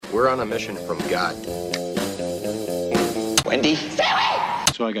We're on a mission from God. Wendy?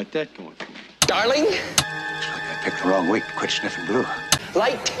 So I got that going for me. Darling? Looks like I picked the wrong week to quit sniffing glue.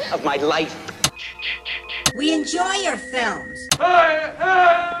 Light of my life. We enjoy your films. I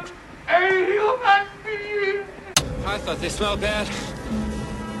am a human being. I thought they smelled bad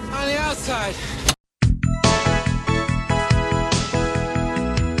on the outside.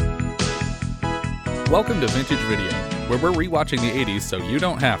 Welcome to Vintage Video, where we're rewatching the 80s so you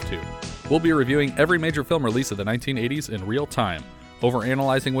don't have to. We'll be reviewing every major film release of the 1980s in real time,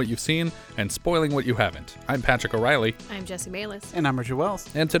 overanalyzing what you've seen and spoiling what you haven't. I'm Patrick O'Reilly. I'm Jesse Bayless. And I'm Richard Wells.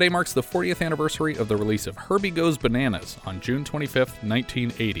 And today marks the 40th anniversary of the release of Herbie Goes Bananas on June 25th,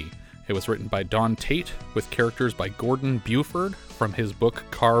 1980. It was written by Don Tate, with characters by Gordon Buford from his book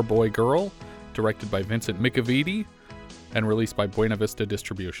Car Boy Girl, directed by Vincent Miccaviti, and released by Buena Vista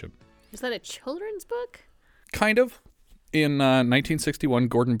Distribution. Is that a children's book? Kind of. In 1961,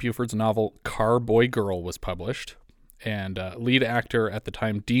 Gordon Buford's novel Car Boy Girl was published, and lead actor at the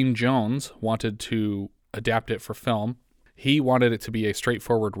time, Dean Jones, wanted to adapt it for film. He wanted it to be a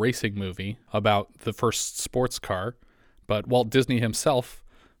straightforward racing movie about the first sports car, but Walt Disney himself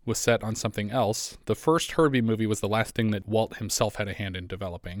was set on something else. The first Herbie movie was the last thing that Walt himself had a hand in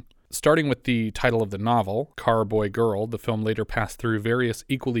developing. Starting with the title of the novel, Car Boy Girl, the film later passed through various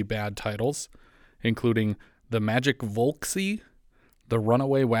equally bad titles, including The Magic Volksy, The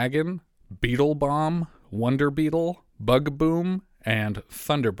Runaway Wagon, Beetle Bomb, Wonder Beetle, Bug Boom, and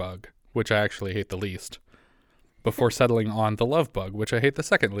Thunderbug, which I actually hate the least, before settling on The Love Bug, which I hate the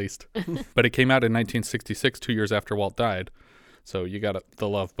second least. But it came out in 1966, 2 years after Walt died. So you got The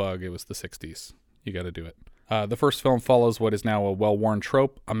Love Bug, it was the 60s. You got to do it. The first film follows what is now a well-worn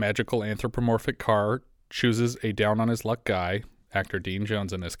trope. A magical anthropomorphic car chooses a down-on-his-luck guy, actor Dean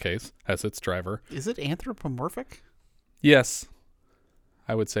Jones in this case, as its driver. Is it anthropomorphic? Yes,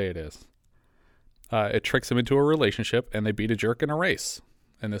 I would say it is. It tricks him into a relationship, and they beat a jerk in a race.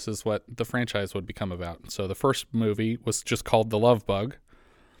 And this is what the franchise would become about. So the first movie was just called The Love Bug.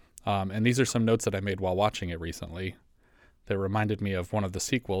 And these are some notes that I made while watching it recently that reminded me of one of the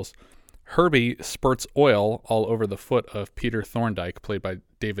sequels. Herbie spurts oil all over the foot of Peter Thorndike, played by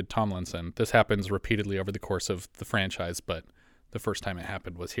David Tomlinson. This happens repeatedly over the course of the franchise, but the first time it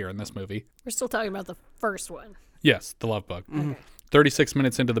happened was here in this movie. We're still talking about the first one. Yes, The Love Bug. Mm-hmm. 36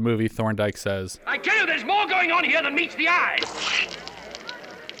 minutes into the movie, Thorndike says, I tell you, there's more going on here than meets the eye.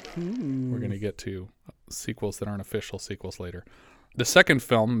 We're going to get to sequels that aren't official sequels later. The second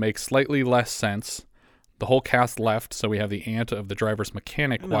film makes slightly less sense. The whole cast left, so we have the aunt of the driver's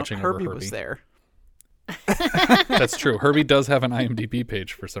mechanic watching over Herbie. Herbie was there. That's true. Herbie does have an IMDb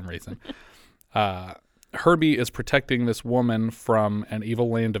page for some reason. Herbie is protecting this woman from an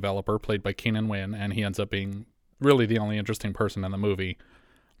evil land developer played by Keenan Wynn, and he ends up being really the only interesting person in the movie.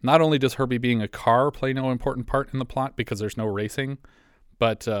 Not only does Herbie being a car play no important part in the plot because there's no racing,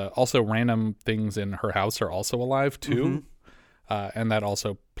 but also random things in her house are also alive too, and that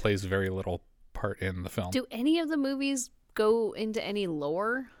also plays very little part in the film. Do any of the movies go into any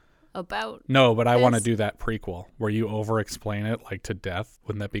lore about No, but I this? want to do that prequel where you over-explain it like to death.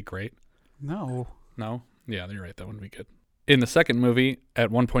 Wouldn't that be great? No. No? Yeah, you're right. That wouldn't be good. In the second movie,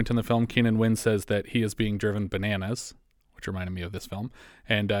 at one point in the film, Keenan Wynn says that he is being driven bananas, which reminded me of this film.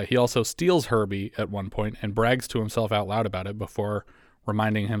 And he also steals Herbie at one point and brags to himself out loud about it before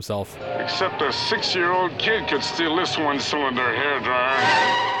reminding himself, except a 6-year-old kid could steal this one-cylinder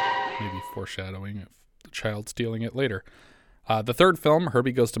hairdryer. Maybe foreshadowing of the child stealing it later. The third film,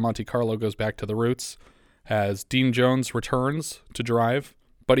 Herbie Goes to Monte Carlo, goes back to the roots as Dean Jones returns to drive.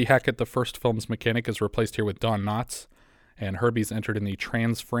 Buddy Hackett, the first film's mechanic, is replaced here with Don Knotts, and Herbie's entered in the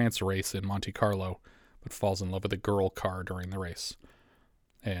Trans-France race in Monte Carlo, but falls in love with a girl car during the race.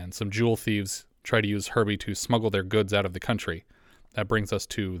 And some jewel thieves try to use Herbie to smuggle their goods out of the country. That brings us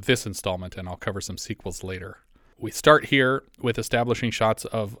to this installment, and I'll cover some sequels later. We start here with establishing shots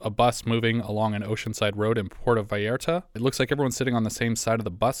of a bus moving along an oceanside road in Puerto Vallarta. It looks like everyone's sitting on the same side of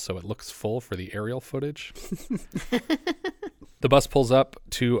the bus, so it looks full for the aerial footage. The bus pulls up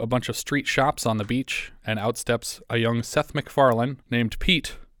to a bunch of street shops on the beach, and out steps a young Seth MacFarlane named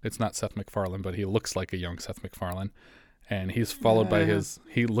Pete. It's not Seth MacFarlane, but he looks like a young Seth MacFarlane. And he's followed by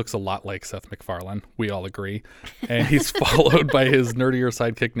he looks a lot like Seth MacFarlane, we all agree. And he's followed by his nerdier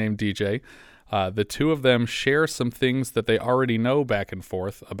sidekick named DJ. The two of them share some things that they already know back and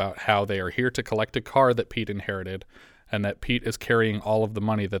forth about how they are here to collect a car that Pete inherited, and that Pete is carrying all of the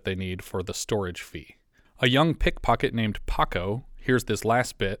money that they need for the storage fee. A young pickpocket named Paco hears this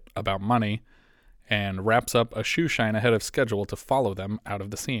last bit about money and wraps up a shoe shine ahead of schedule to follow them out of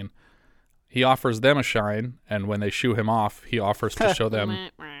the scene. He offers them a shine, and when they shoo him off, he offers to show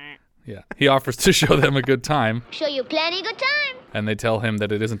them Yeah. He offers to show them a good time, Show you plenty good time. and they tell him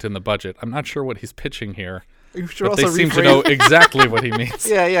that it isn't in the budget. I'm not sure what he's pitching here, You should but they also seem to rephrase- know exactly what he means.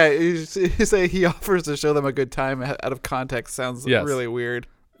 Yeah, yeah. You say he offers to show them a good time out of context sounds Yes. really weird.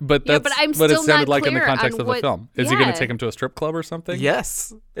 But Yeah, that's but I'm what it still sounded not like in the clear context on of the what- film. Is he going yeah. to take him to a strip club or something?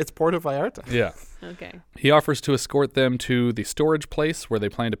 Yes, it's Puerto Vallarta. Yeah. Okay. He offers to escort them to the storage place where they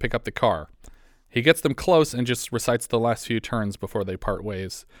plan to pick up the car. He gets them close and just recites the last few turns before they part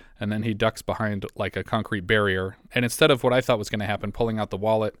ways, and then he ducks behind like a concrete barrier. And instead of what I thought was going to happen, pulling out the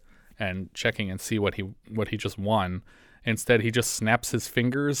wallet and checking and see what he just won, instead he just snaps his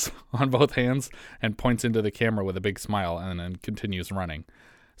fingers on both hands and points into the camera with a big smile and then continues running.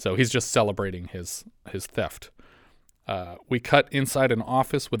 So he's just celebrating his theft. We cut inside an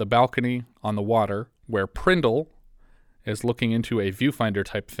office with a balcony on the water where Prindle is looking into a viewfinder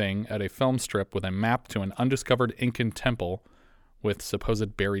type thing at a film strip with a map to an undiscovered Incan temple with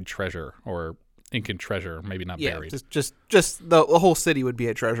supposed buried treasure, or Incan treasure, maybe not Yeah, buried. just the whole city would be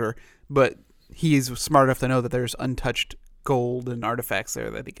a treasure, but he's smart enough to know that there's untouched gold and artifacts there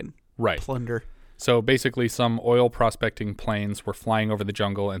that he can plunder. So basically some oil prospecting planes were flying over the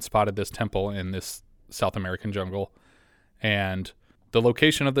jungle and spotted this temple in this South American jungle. And the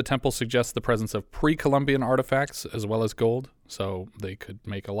location of the temple suggests the presence of pre-Columbian artifacts as well as gold, so they could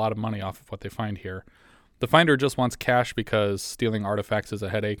make a lot of money off of what they find here. The finder just wants cash because stealing artifacts is a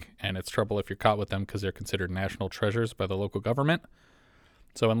headache, and it's trouble if you're caught with them because they're considered national treasures by the local government.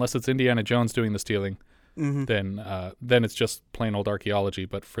 So unless it's Indiana Jones doing the stealing, then it's just plain old archaeology,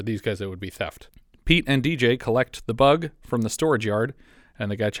 but for these guys it would be theft. Pete and DJ collect the bug from the storage yard, and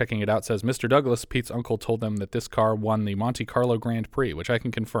the guy checking it out says, Mr. Douglas, Pete's uncle told them that this car won the Monte Carlo Grand Prix, which I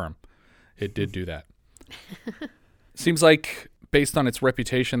can confirm. It did do that. Seems like, based on its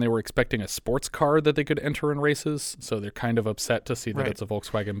reputation, they were expecting a sports car that they could enter in races, so they're kind of upset to see that it's a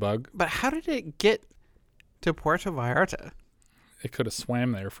Volkswagen Bug. But how did it get to Puerto Vallarta? It could have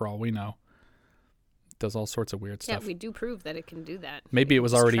swam there for all we know. It does all sorts of weird Yeah, stuff. we do prove that it can do that. Maybe it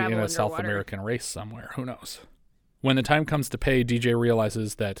was already in a travel South underwater. American race somewhere. Who knows? When the time comes to pay, DJ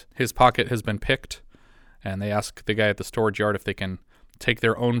realizes that his pocket has been picked, and they ask the guy at the storage yard if they can take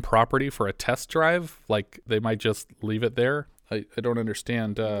their own property for a test drive. Like, they might just leave it there. I don't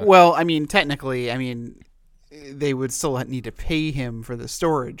understand. Well, I mean, technically, they would still need to pay him for the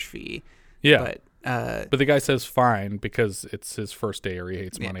storage fee. Yeah. But the guy says fine because it's his first day or he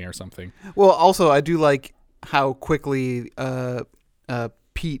hates money or something. Well, also, I do like how quickly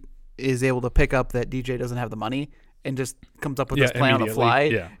Pete is able to pick up that DJ doesn't have the money and just comes up with this plan on the fly.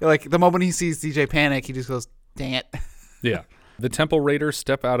 Yeah. Like, the moment he sees DJ panic, he just goes, dang it. Yeah. The Temple Raiders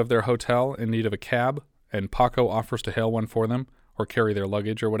step out of their hotel in need of a cab, and Paco offers to hail one for them or carry their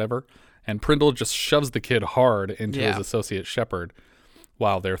luggage or whatever. And Prindle just shoves the kid hard into his associate Shepard,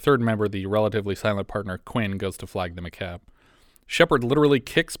 while their third member, the relatively silent partner Quinn, goes to flag them a cab. Shepard literally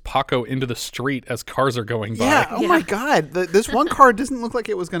kicks Paco into the street as cars are going by. Yeah, oh my God. This one car doesn't look like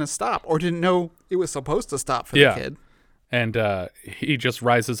it was going to stop or didn't know it was supposed to stop for the kid. And he just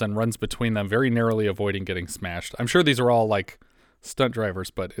rises and runs between them, very narrowly avoiding getting smashed. I'm sure these are all like stunt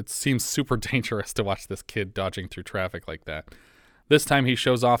drivers, but it seems super dangerous to watch this kid dodging through traffic like that. This time he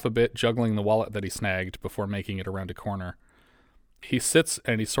shows off a bit, juggling the wallet that he snagged before making it around a corner. He sits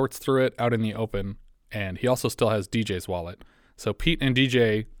and he sorts through it out in the open, and he also still has DJ's wallet. So Pete and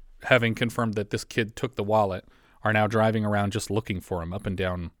DJ, having confirmed that this kid took the wallet, are now driving around just looking for him up and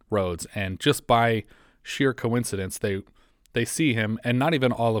down roads. And just by sheer coincidence, they see him, and not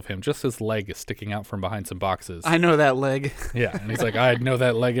even all of him, just his leg is sticking out from behind some boxes. I know that leg. Yeah, and he's like, I'd know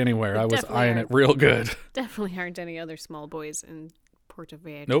that leg anywhere. I was Definitely eyeing aren't. it real good. Definitely aren't any other small boys in Puerto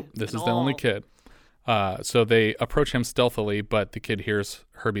Vallarta. Nope, this is the only kid. So they approach him stealthily, but the kid hears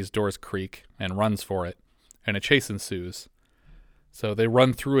Herbie's doors creak and runs for it, and a chase ensues. So they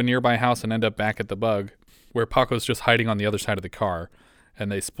run through a nearby house and end up back at the Bug, where Paco's just hiding on the other side of the car,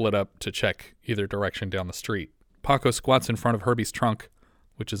 and they split up to check either direction down the street. Paco squats in front of Herbie's trunk,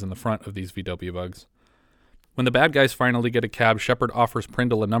 which is in the front of these VW Bugs. When the bad guys finally get a cab, Shepard offers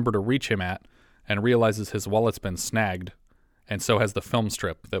Prindle a number to reach him at and realizes his wallet's been snagged, and so has the film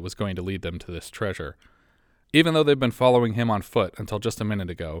strip that was going to lead them to this treasure. Even though they've been following him on foot until just a minute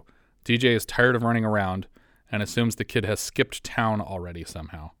ago, DJ is tired of running around and assumes the kid has skipped town already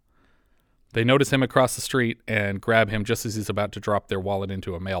somehow. They notice him across the street and grab him just as he's about to drop their wallet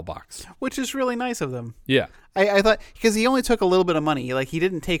into a mailbox. Which is really nice of them. Yeah. I thought, because he only took a little bit of money. Like, he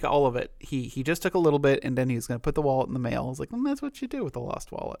didn't take all of it. He just took a little bit, and then he was going to put the wallet in the mail. I was like, well, that's what you do with a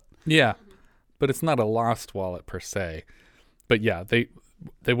lost wallet. Yeah, but it's not a lost wallet per se. But yeah,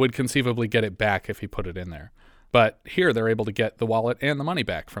 they would conceivably get it back if he put it in there. But here they're able to get the wallet and the money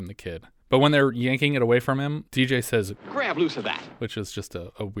back from the kid. But when they're yanking it away from him, DJ says, Grab loose of that. which is just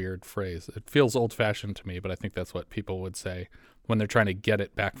a weird phrase. It feels old-fashioned to me, but I think that's what people would say when they're trying to get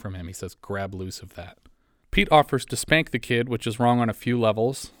it back from him. He says, grab loose of that. Pete offers to spank the kid, which is wrong on a few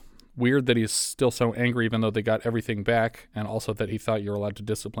levels. Weird that he's still so angry even though they got everything back, and also that he thought you were allowed to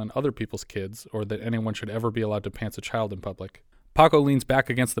discipline other people's kids, or that anyone should ever be allowed to pants a child in public. Paco leans back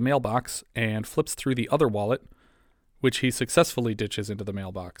against the mailbox and flips through the other wallet, which he successfully ditches into the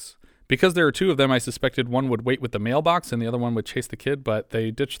mailbox. Because there are two of them, I suspected one would wait with the mailbox and the other one would chase the kid, but they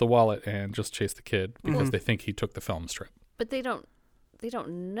ditch the wallet and just chase the kid because they think he took the film strip. But they don't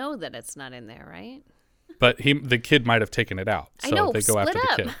know that it's not in there, right? But the kid might have taken it out, so I know, they go after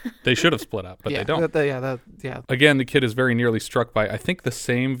split the up. kid. They should have split up, but they don't. Yeah. Again, the kid is very nearly struck by, I think, the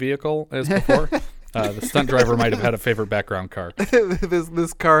same vehicle as before. The stunt driver might have had a favorite background car.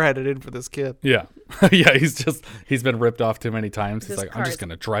 this car had it in for this kid. Yeah. Yeah, he's been ripped off too many times. He's like, I'm just going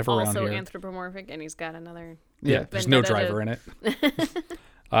to drive around also here. anthropomorphic, and he's got another... Yeah, there's no driver in it.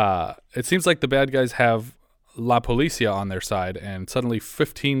 It seems like the bad guys have La Policia on their side, and suddenly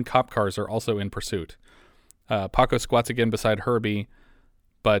 15 cop cars are also in pursuit. Paco squats again beside Herbie,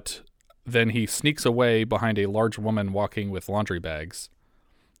 but then he sneaks away behind a large woman walking with laundry bags.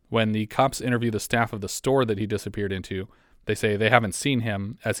 When the cops interview the staff of the store that he disappeared into, they say they haven't seen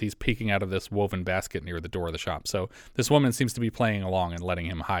him as he's peeking out of this woven basket near the door of the shop. So this woman seems to be playing along and letting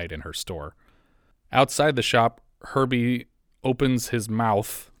him hide in her store. Outside the shop, Herbie opens his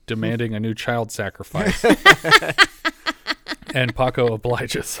mouth, demanding a new child sacrifice. And Paco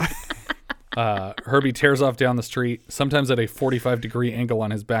obliges. Herbie tears off down the street, sometimes at a 45-degree angle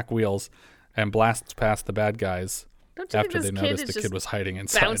on his back wheels, and blasts past the bad guys. Don't you after think they this noticed the kid was hiding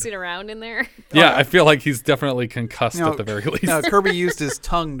inside. Bouncing around in there? Yeah, I feel like he's definitely concussed at the very least. No, Kirby used his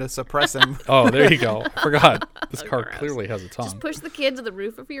tongue to suppress him. Oh, there you go. I forgot. This car clearly has a tongue. Just push the kid to the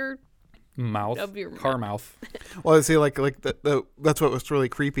roof of your mouth. Car mouth. Well, I see, like the that's what was really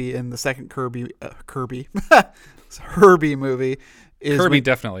creepy in the second Herbie movie. Kirby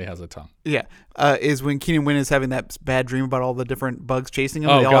definitely has a tongue. Yeah, is when Keenan Wynn is having that bad dream about all the different bugs chasing him.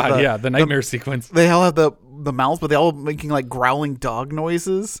 Oh God, the nightmare sequence. They all have the mouths, but they all making like growling dog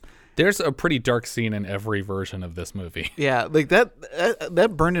noises. There's a pretty dark scene in every version of this movie. Yeah, like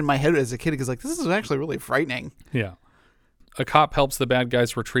that burned in my head as a kid because like this is actually really frightening. Yeah, a cop helps the bad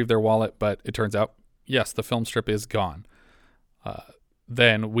guys retrieve their wallet, but it turns out yes, the film strip is gone.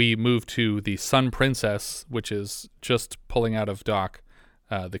 Then we move to the Sun Princess, which is just pulling out of dock.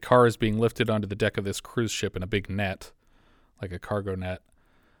 The car is being lifted onto the deck of this cruise ship in a big net, like a cargo net.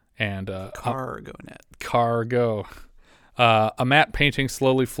 And Cargo. A matte painting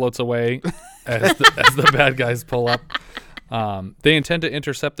slowly floats away as the bad guys pull up. They intend to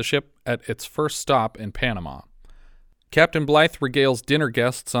intercept the ship at its first stop in Panama. Captain Blythe regales dinner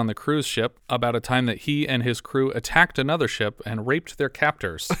guests on the cruise ship about a time that he and his crew attacked another ship and raped their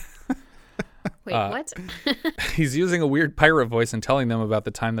captors. Wait, what? He's using a weird pirate voice and telling them about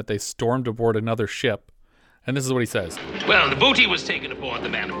the time that they stormed aboard another ship. And this is what he says. Well, the booty was taken aboard the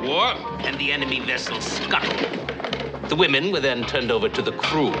man of war, and the enemy vessel scuttled. The women were then turned over to the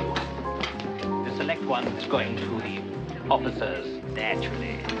crew. The select ones going to the officers,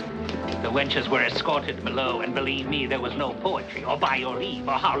 naturally. The wenches were escorted below, and believe me, there was no poetry, or by your leave,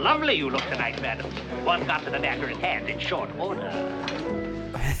 or how lovely you look tonight, madam. One got to the dagger in hand in short order.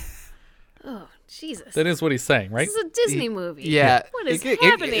 Oh, Jesus. That is what he's saying, right? This is a Disney movie. Yeah. What is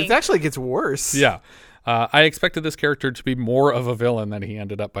happening? It actually gets worse. Yeah. I expected this character to be more of a villain than he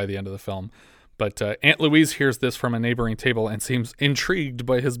ended up by the end of the film. But Aunt Louise hears this from a neighboring table and seems intrigued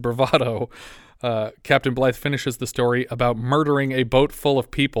by his bravado. Captain Blythe finishes the story about murdering a boat full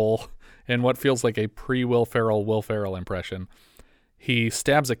of people in what feels like a pre-Will Ferrell impression. He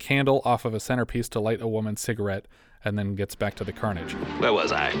stabs a candle off of a centerpiece to light a woman's cigarette and then gets back to the carnage. Where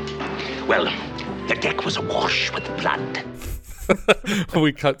was I? Well, the deck was awash with blood.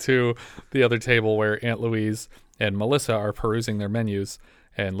 We cut to the other table where Aunt Louise and Melissa are perusing their menus,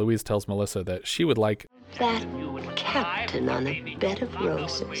 and Louise tells Melissa that she would like that captain on a bed of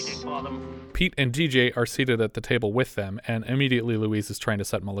roses. Pete and DJ are seated at the table with them, and immediately Louise is trying to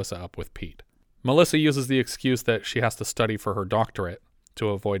set Melissa up with Pete. Melissa uses the excuse that she has to study for her doctorate to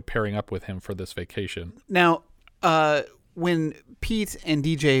avoid pairing up with him for this vacation. Now, when Pete and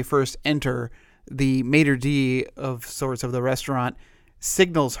DJ first enter, the maitre d' of sorts of the restaurant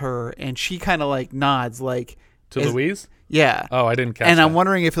signals her, and she kind of like nods, like to Louise. Yeah. Oh, I didn't catch and that. I'm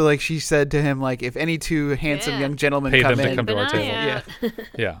wondering if like she said to him, like, if any two handsome young gentlemen Pay come them in, to come to our table. Yeah.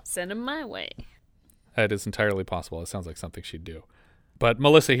 Yeah. Send them my way. That is entirely possible. It sounds like something she'd do. But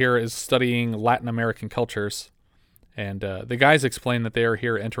Melissa here is studying Latin American cultures, And the guys explain that they are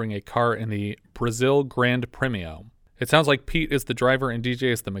here entering a car in the Brazil Grand Premio. It sounds like Pete is the driver and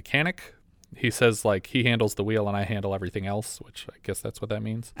DJ is the mechanic. He says, like, he handles the wheel and I handle everything else, which I guess that's what that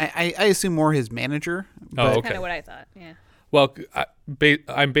means. I assume more his manager. Oh, okay. That's kind of what I thought, yeah. Well,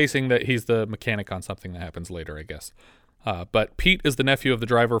 I'm basing that he's the mechanic on something that happens later, I guess. But Pete is the nephew of the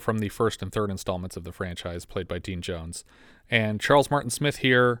driver from the first and third installments of the franchise, played by Dean Jones. And Charles Martin Smith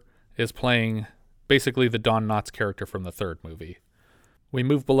here is playing basically the Don Knotts character from the third movie. We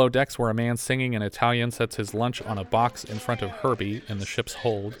move below decks where a man singing in Italian sets his lunch on a box in front of Herbie in the ship's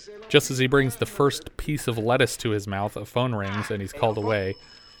hold. Just as he brings the first piece of lettuce to his mouth, a phone rings and he's called away.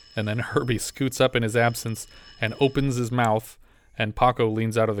 And then Herbie scoots up in his absence and opens his mouth, and Paco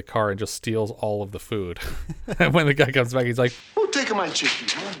leans out of the car and just steals all of the food. And when the guy comes back, he's like, Who taking my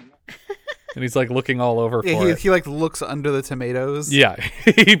chicken? and he's like looking all over for it. He like looks under the tomatoes. Yeah,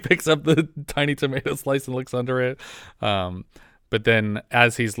 he picks up the tiny tomato slice and looks under it. But then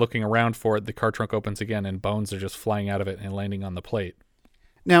as he's looking around for it, the car trunk opens again and bones are just flying out of it and landing on the plate.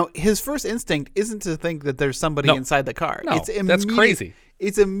 Now, his first instinct isn't to think that there's somebody inside the car. No, that's crazy.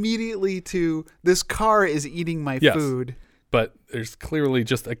 It's immediately to, this car is eating my food. But there's clearly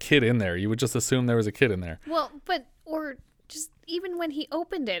just a kid in there. You would just assume there was a kid in there. Well, or just even when he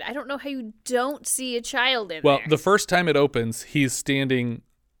opened it, I don't know how you don't see a child in there. Well, the first time it opens, he's standing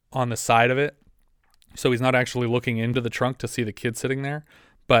on the side of it. So he's not actually looking into the trunk to see the kid sitting there.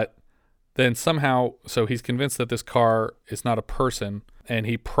 But then somehow, so he's convinced that this car is not a person, and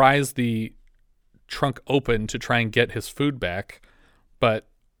he pries the trunk open to try and get his food back. But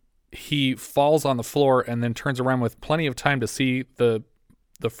he falls on the floor and then turns around with plenty of time to see the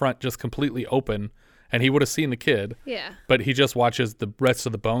front just completely open, and he would have seen the kid. Yeah. But he just watches the rest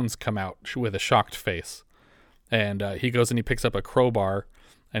of the bones come out with a shocked face. And he goes and he picks up a crowbar,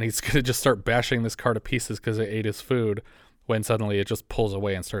 and he's going to just start bashing this car to pieces because it ate his food, when suddenly it just pulls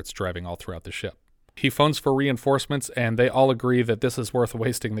away and starts driving all throughout the ship. He phones for reinforcements, and they all agree that this is worth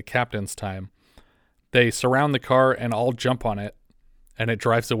wasting the captain's time. They surround the car and all jump on it, and it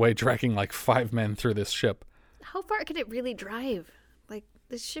drives away, dragging like 5 men through this ship. How far could it really drive? Like,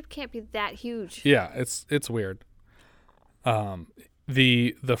 this ship can't be that huge. Yeah, it's weird.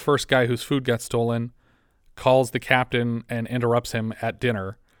 The first guy whose food got stolen calls the captain and interrupts him at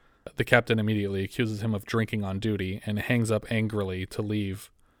dinner. The captain immediately accuses him of drinking on duty and hangs up angrily to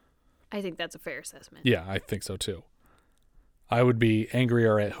leave. I think that's a fair assessment. Yeah, I think so too. I would be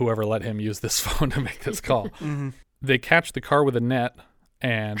angrier at whoever let him use this phone to make this call. Mm-hmm. They catch the car with a net,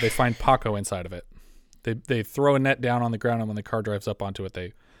 and they find Paco inside of it. They throw a net down on the ground, and when the car drives up onto it,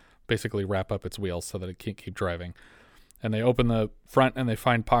 they basically wrap up its wheels so that it can't keep driving. And they open the front, and they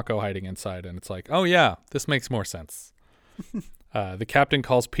find Paco hiding inside, and it's like, oh yeah, this makes more sense. The captain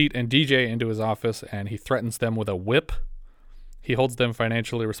calls Pete and DJ into his office, and he threatens them with a whip. He holds them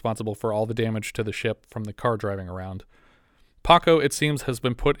financially responsible for all the damage to the ship from the car driving around. Paco, it seems, has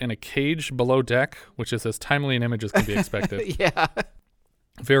been put in a cage below deck, which is as timely an image as can be expected. Yeah.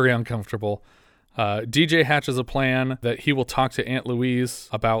 Very uncomfortable. DJ hatches a plan that he will talk to Aunt Louise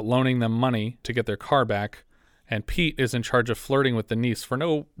about loaning them money to get their car back, and Pete is in charge of flirting with the niece for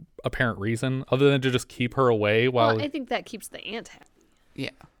no apparent reason other than to just keep her away while... Well, I think that keeps the aunt happy. Yeah.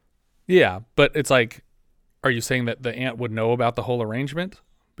 Yeah, but it's like, are you saying that the aunt would know about the whole arrangement?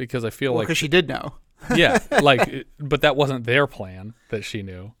 Because I feel like... Because she did know. Yeah, but that wasn't their plan that she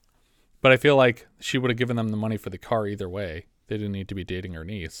knew. But I feel like she would have given them the money for the car either way. They didn't need to be dating her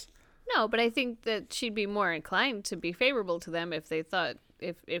niece. No, but I think that she'd be more inclined to be favorable to them if they thought,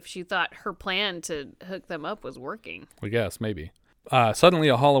 if she thought her plan to hook them up was working. I guess, maybe. Suddenly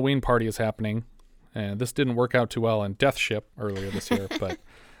a Halloween party is happening, and this didn't work out too well in Death Ship earlier this year, but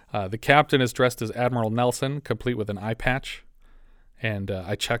the captain is dressed as Admiral Nelson, complete with an eye patch, and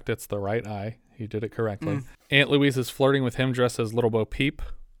I checked it's the right eye. He did it correctly. Aunt Louise is flirting with him dressed as Little Bo Peep,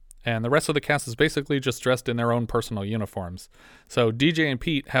 and the rest of the cast is basically just dressed in their own personal uniforms. So DJ and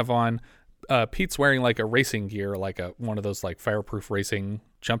Pete have on, Pete's wearing like a racing gear, like one of those like fireproof racing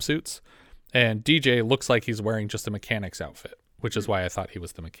jumpsuits, and DJ looks like he's wearing just a mechanic's outfit, which is why I thought he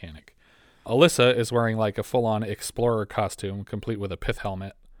was the mechanic. Alyssa is wearing like a full-on explorer costume, complete with a pith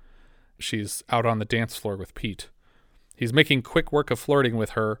helmet. She's out on the dance floor with Pete. He's making quick work of flirting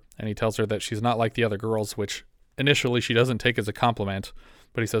with her, and he tells her that she's not like the other girls, which initially she doesn't take as a compliment.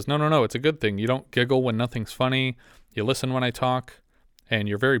 But he says, no, it's a good thing. You don't giggle when nothing's funny. You listen when I talk, and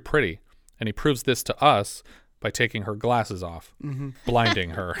you're very pretty. And he proves this to us by taking her glasses off,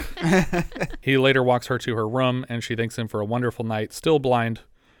 blinding her. He later walks her to her room, and she thanks him for a wonderful night, still blind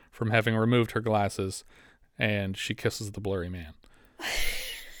from having removed her glasses, and she kisses the blurry man.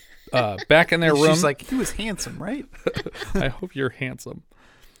 Back in their room. She's like, he was handsome, right? I hope you're handsome.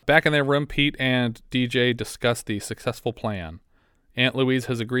 Back in their room, Pete and DJ discuss the successful plan. Aunt Louise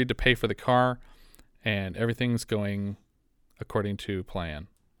has agreed to pay for the car, and everything's going according to plan.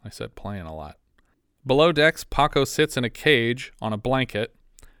 I said plan a lot. Below decks, Paco sits in a cage on a blanket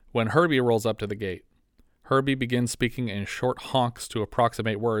when Herbie rolls up to the gate. Herbie begins speaking in short honks to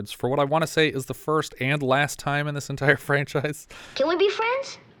approximate words for what I want to say is the first and last time in this entire franchise. Can we be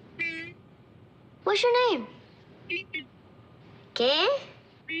friends? What's your name? Okay.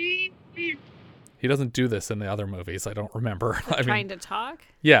 He doesn't do this in the other movies. I don't remember. Trying to talk?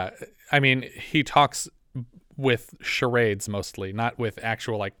 Yeah. I mean, he talks with charades mostly, not with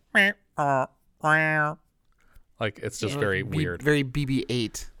actual like it's just very weird. Very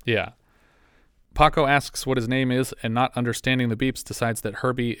BB-8. Yeah. Paco asks what his name is, and not understanding the beeps, decides that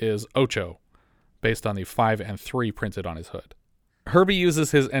Herbie is Ocho, based on the 5 and 3 printed on his hood. Herbie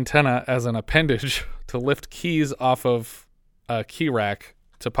uses his antenna as an appendage to lift keys off of a key rack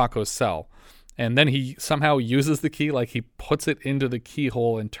to Paco's cell. And then he somehow uses the key, like he puts it into the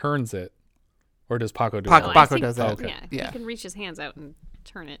keyhole and turns it. Or does Paco do that? Paco does that. Okay. Yeah, he can reach his hands out and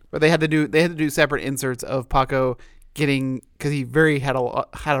turn it. But they had to do separate inserts of Paco getting, because he had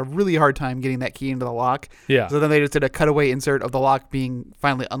a really hard time getting that key into the lock. Yeah. So then they just did a cutaway insert of the lock being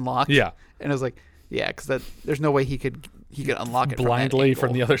finally unlocked. Yeah. And I was like, yeah, because there's no way he could unlock it blindly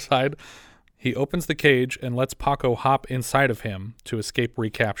from the other side. He opens the cage and lets Paco hop inside of him to escape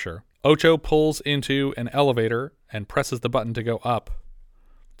recapture. Ocho pulls into an elevator and presses the button to go up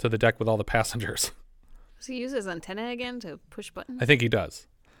to the deck with all the passengers. Does he use his antenna again to push buttons? I think he does.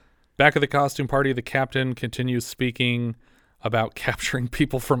 Back at the costume party, the captain continues speaking about capturing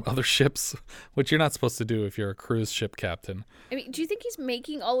people from other ships, which you're not supposed to do if you're a cruise ship captain. I mean, do you think he's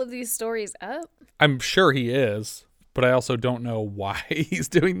making all of these stories up? I'm sure he is, but I also don't know why he's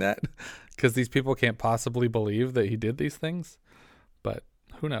doing that, because these people can't possibly believe that he did these things. But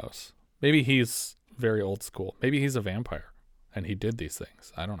who knows? Maybe he's very old school. Maybe he's a vampire and he did these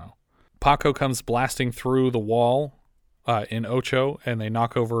things. I don't know. Paco comes blasting through the wall in Ocho, and they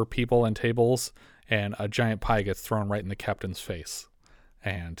knock over people and tables, and a giant pie gets thrown right in the captain's face.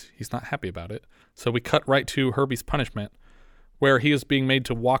 And he's not happy about it. So we cut right to Herbie's punishment, where he is being made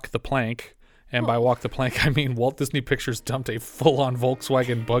to walk the plank. And by walk the plank, I mean Walt Disney Pictures dumped a full-on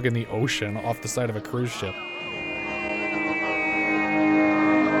Volkswagen Bug in the ocean off the side of a cruise ship.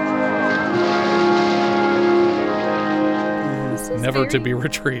 Never to be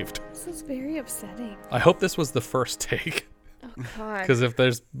retrieved. This is very upsetting. I hope this was the first take. Oh God! Because if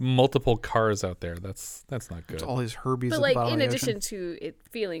there's multiple cars out there, that's not good. It's all these Herbies. But at like, the bottom in of the addition ocean. to it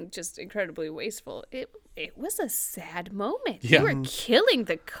feeling just incredibly wasteful, it was a sad moment. Yeah. You were killing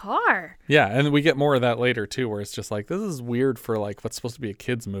the car. Yeah, and we get more of that later too, where it's just like, this is weird for like what's supposed to be a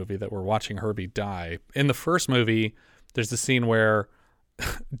kid's movie that we're watching Herbie die. In the first movie, there's a scene where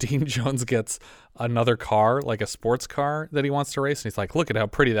Dean Jones gets another car, like a sports car that he wants to race, and he's like, look at how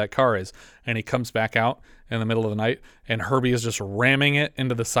pretty that car is. And he comes back out in the middle of the night, and Herbie is just ramming it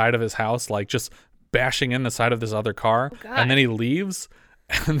into the side of his house, like just bashing in the side of this other car. Oh, and then he leaves,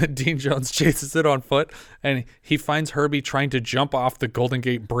 and then Dean Jones chases it on foot, and he finds Herbie trying to jump off the Golden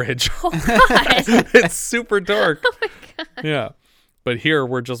Gate Bridge. Oh, God. It's super dark. Oh, my God. Yeah. But here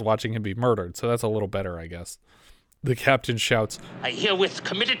we're just watching him be murdered, so that's a little better, I guess. The captain shouts, I herewith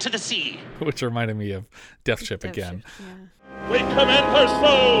commit it to the sea. which reminded me of Death Ship again. We commit her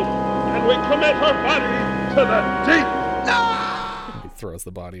soul, and we commit her body to the deep. He throws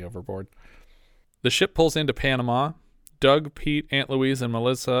the body overboard. The ship pulls into Panama. Doug, Pete, Aunt Louise, and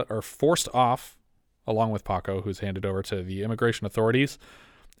Melissa are forced off, along with Paco, who's handed over to the immigration authorities.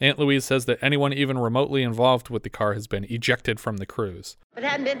 Aunt Louise says that anyone even remotely involved with the car has been ejected from the cruise. If it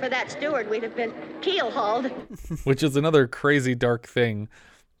hadn't been for that steward, we'd have been keel-hauled. Which is another crazy dark thing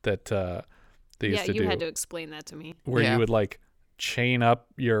that they used to do. Yeah, you had to explain that to me. Where you would like chain up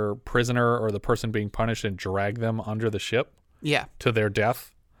your prisoner or the person being punished and drag them under the ship. Yeah. To their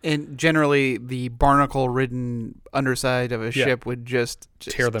death. And generally, the barnacle-ridden underside of a ship would just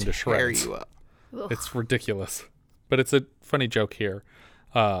tear them to shreds. Tear you up. It's ridiculous. But it's a funny joke here.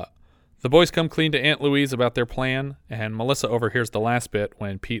 The boys come clean to Aunt Louise about their plan, and Melissa overhears the last bit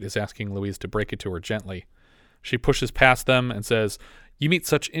when Pete is asking Louise to break it to her gently. She pushes past them and says, "You meet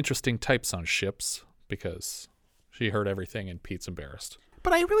such interesting types on ships," because she heard everything and Pete's embarrassed.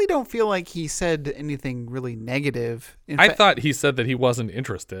 But I really don't feel like he said anything really negative. I thought he said that he wasn't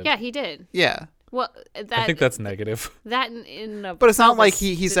interested. Yeah, he did. Yeah. Well, I think that's negative. That in but it's not like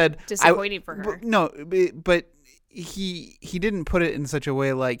he said disappointing for her. No, but he didn't put it in such a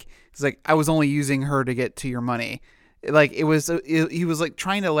way like it's like I was only using her to get to your money. Like he was like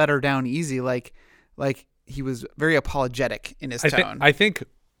trying to let her down easy. Like he was very apologetic in his tone. I think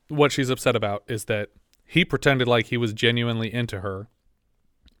what she's upset about is that he pretended like he was genuinely into her,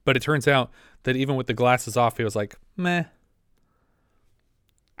 but it turns out that even with the glasses off, he was like, meh.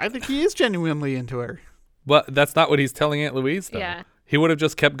 I think he is genuinely into her. But that's not what he's telling Aunt Louise, though. Yeah. He would have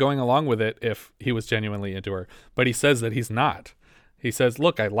just kept going along with it if he was genuinely into her. But he says that he's not. He says,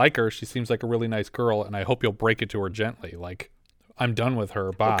 look, I like her. She seems like a really nice girl, and I hope you'll break it to her gently. Like, I'm done with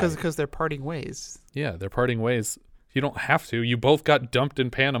her. Bye. Because they're parting ways. Yeah, they're parting ways. You don't have to. You both got dumped in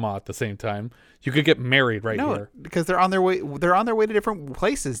Panama at the same time. You could get married right here. Because they're on their way. They're on their way to different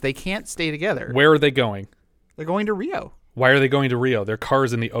places. They can't stay together. Where are they going? They're going to Rio. Why are they going to Rio? Their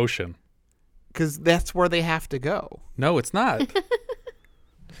car's in the ocean. Because that's where they have to go. No, it's not.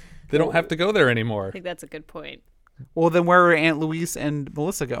 They don't have to go there anymore. I think that's a good point. Well, then where are Aunt Louise and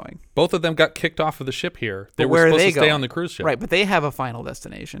Melissa going? Both of them got kicked off of the ship here. They But were where are supposed they to stay going? on the cruise ship. Right, but they have a final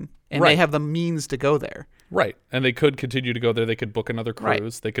destination. And Right. they have the means to go there. Right. And they could continue to go there. They could book another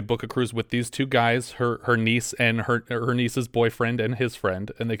cruise. Right. They could book a cruise with these two guys, her niece and her niece's boyfriend and his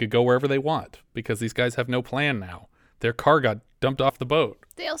friend, and they could go wherever they want because these guys have no plan now. Their car got dumped off the boat.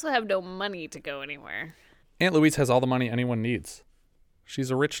 They also have no money to go anywhere. Aunt Louise has all the money anyone needs. She's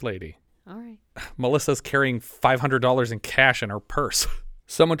a rich lady. All right. Melissa's carrying $500 in cash in her purse.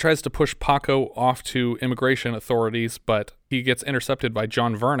 Someone tries to push Paco off to immigration authorities, but he gets intercepted by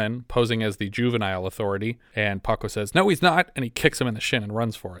John Vernon, posing as the juvenile authority, and Paco says, no, he's not, and he kicks him in the shin and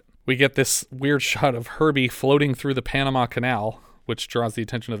runs for it. We get this weird shot of Herbie floating through the Panama Canal, which draws the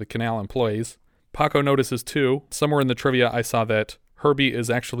attention of the canal employees. Paco notices, too. Somewhere in the trivia, I saw that Herbie is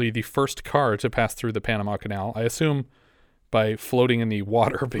actually the first car to pass through the Panama Canal. I assume by floating in the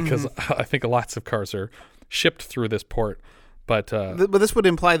water because I think lots of cars are shipped through this port. But this would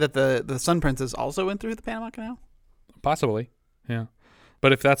imply that the Sun Princess also went through the Panama Canal? Possibly, yeah.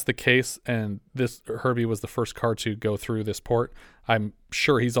 But if that's the case and this Herbie was the first car to go through this port, I'm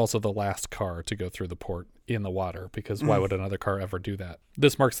sure he's also the last car to go through the port in the water because why would another car ever do that?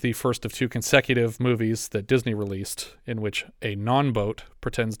 This marks the first of two consecutive movies that Disney released in which a non-boat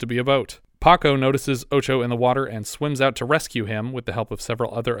pretends to be a boat. Paco notices Ocho in the water and swims out to rescue him with the help of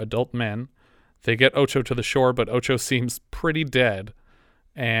several other adult men. They get Ocho to the shore, but Ocho seems pretty dead,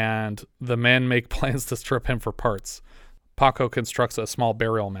 and the men make plans to strip him for parts. Paco constructs a small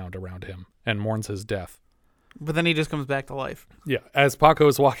burial mound around him and mourns his death. But then he just comes back to life. Yeah, as Paco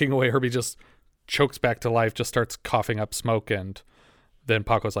is walking away, Herbie just chokes back to life, just starts coughing up smoke, and then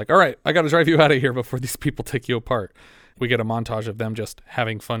Paco's like, all right, I got to drive you out of here before these people take you apart. We get a montage of them just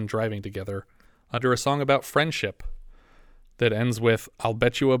having fun driving together under a song about friendship that ends with, I'll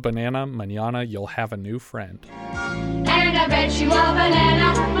bet you a banana, mañana you'll have a new friend. And I bet you a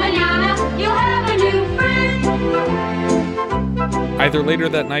banana, mañana you'll have a new friend. Either later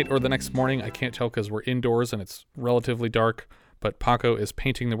that night or the next morning, I can't tell because we're indoors and it's relatively dark, but Paco is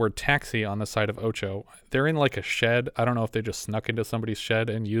painting the word taxi on the side of Ocho. They're in like a shed. I don't know if they just snuck into somebody's shed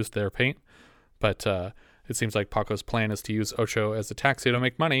and used their paint, but it seems like Paco's plan is to use Ocho as a taxi to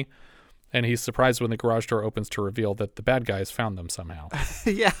make money, and he's surprised when the garage door opens to reveal that the bad guys found them somehow.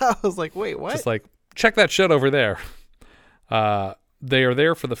 Yeah, I was like, wait, what? Just like, check that shed over there. They are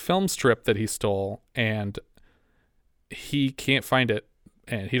there for the film strip that he stole, and he can't find it,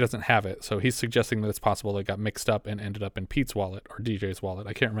 and he doesn't have it, so he's suggesting that it's possible it got mixed up and ended up in Pete's wallet or DJ's wallet.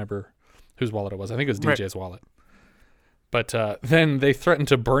 I can't remember whose wallet it was. I think it was DJ's wallet. But then they threaten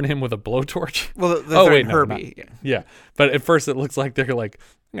to burn him with a blowtorch. Well, Herbie. Yeah. But at first it looks like they're like,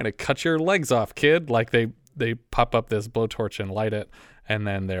 I'm going to cut your legs off, kid. Like they pop up this blowtorch and light it. And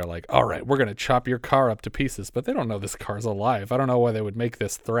then they're like, all right, we're going to chop your car up to pieces. But they don't know this car's alive. I don't know why they would make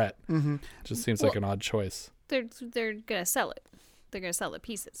this threat. Mm-hmm. It just seems like an odd choice. They're going to sell it. They're going to sell the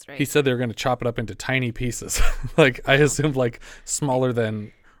pieces, right? He said they were going to chop it up into tiny pieces. Like, I assumed like smaller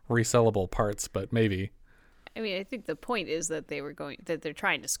than resellable parts, but maybe. I mean, I think the point is that they're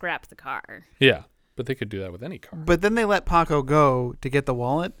trying to scrap the car. Yeah, but they could do that with any car. But then they let Paco go to get the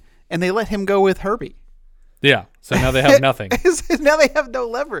wallet, and they let him go with Herbie. Yeah, so now they have nothing. Now they have no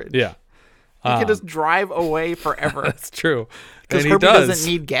leverage. Yeah. He can just drive away forever. That's true. Because Herbie doesn't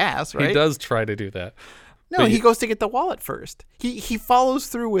need gas, right? He does try to do that. No, but he goes to get the wallet first. He follows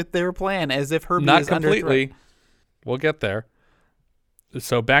through with their plan as if Herbie is under threat. Not completely. We'll get there.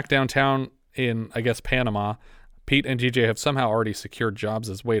 So back downtown in, I guess, Panama, Pete and DJ have somehow already secured jobs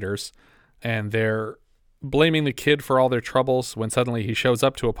as waiters, and they're blaming the kid for all their troubles when suddenly he shows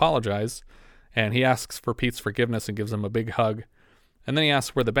up to apologize, and he asks for Pete's forgiveness and gives him a big hug, and then he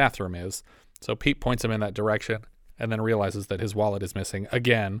asks where the bathroom is. So Pete points him in that direction and then realizes that his wallet is missing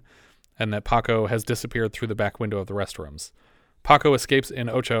again, and that Paco has disappeared through the back window of the restrooms. Paco escapes in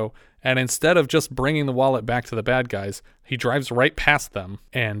Ocho, and instead of just bringing the wallet back to the bad guys, he drives right past them,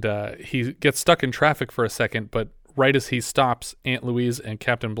 and he gets stuck in traffic for a second, but right as he stops, Aunt Louise and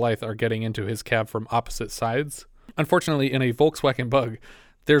Captain Blythe are getting into his cab from opposite sides. Unfortunately, in a Volkswagen Bug,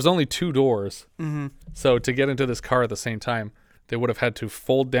 there's only 2 doors, so to get into this car at the same time, they would have had to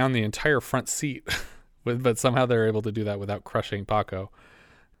fold down the entire front seat, but somehow they're able to do that without crushing Paco.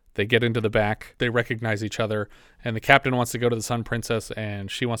 They get into the back, they recognize each other, and the captain wants to go to the Sun Princess, and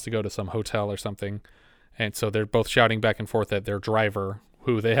she wants to go to some hotel or something. And so they're both shouting back and forth at their driver,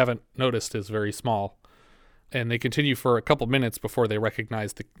 who they haven't noticed is very small. And they continue for a couple minutes before they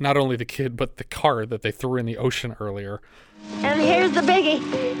recognize not only the kid, but the car that they threw in the ocean earlier. And here's the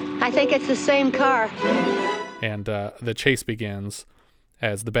biggie. I think it's the same car. And the chase begins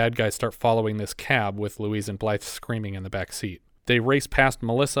as the bad guys start following this cab with Louise and Blythe screaming in the back seat. They race past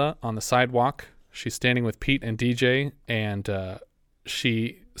Melissa on the sidewalk. She's standing with Pete and DJ, and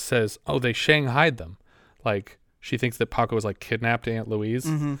she says, they shanghaied them. Like, she thinks that Paco was, like, kidnapped Aunt Louise.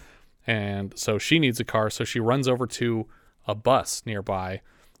 And so she needs a car, so she runs over to a bus nearby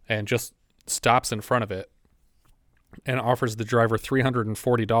and just stops in front of it and offers the driver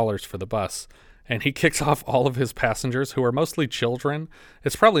 $340 for the bus. And he kicks off all of his passengers, who are mostly children.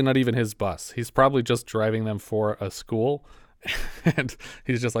 It's probably not even his bus. He's probably just driving them for a school. And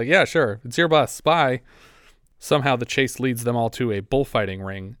he's just like, yeah, sure, it's your bus, bye. Somehow the chase leads them all to a bullfighting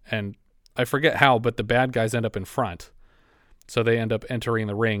ring, and I forget how, but the bad guys end up in front. So they end up entering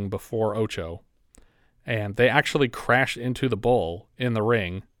the ring before Ocho, and they actually crash into the bull in the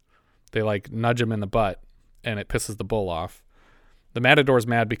ring. They like nudge him in the butt, and it pisses the bull off. The Matador's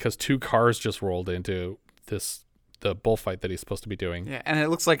mad because 2 cars just rolled into the bullfight that he's supposed to be doing. Yeah, and it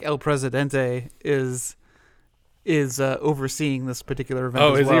looks like El Presidente is overseeing this particular event.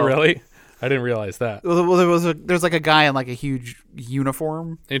 Oh, as is well. he really? I didn't realize that. Well, there's like a guy in like a huge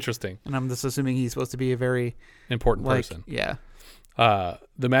uniform. Interesting. And I'm just assuming he's supposed to be a very important person. Yeah.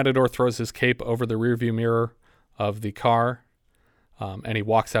 The Matador throws his cape over the rearview mirror of the car, and he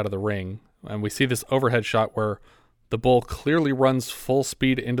walks out of the ring. And we see this overhead shot where the bull clearly runs full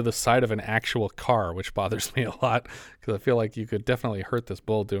speed into the side of an actual car, which bothers me a lot because I feel like you could definitely hurt this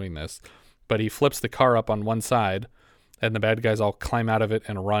bull doing this. But he flips the car up on one side, and the bad guys all climb out of it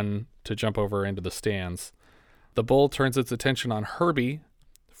and run to jump over into the stands. The bull turns its attention on Herbie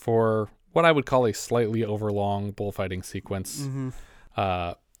for what I would call a slightly overlong bullfighting sequence,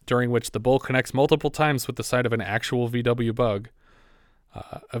 during which the bull connects multiple times with the side of an actual VW Bug.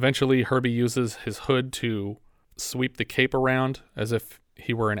 Eventually, Herbie uses his hood to sweep the cape around as if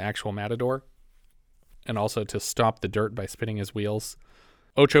he were an actual matador, and also to stop the dirt by spinning his wheels.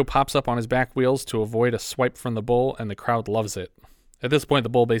 Ocho pops up on his back wheels to avoid a swipe from the bull, and the crowd loves it. At this point, the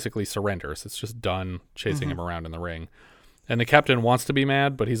bull basically surrenders. It's just done chasing him around in the ring. And the captain wants to be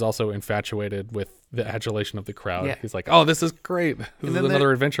mad, but he's also infatuated with the adulation of the crowd. Yeah. He's like, oh, this is great. This is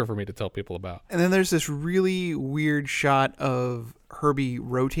another adventure for me to tell people about. And then there's this really weird shot of Herbie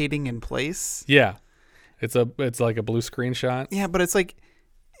rotating in place. Yeah. It's like a blue screen shot. Yeah, but it's like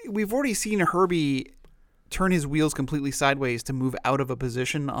we've already seen Herbie turn his wheels completely sideways to move out of a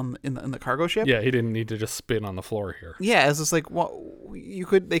position in the cargo ship. Yeah, he didn't need to just spin on the floor here. Yeah, it's just like, well,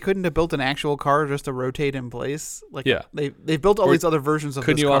 they couldn't have built an actual car just to rotate in place. Like, yeah, they've built all these other versions of.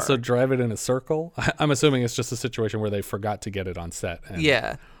 Couldn't this you car. Also drive it in a circle? I'm assuming it's just a situation where they forgot to get it on set.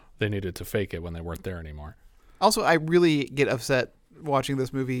 And they needed to fake it when they weren't there anymore. Also, I really get upset watching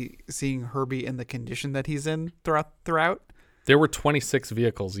this movie, seeing Herbie in the condition that he's in throughout. There were 26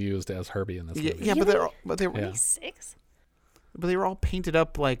 vehicles used as Herbie in this movie. Yeah, really? but they were 26. But they were all painted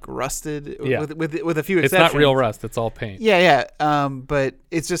up like rusted. Yeah. with a few exceptions. It's not real rust. It's all paint. Yeah. But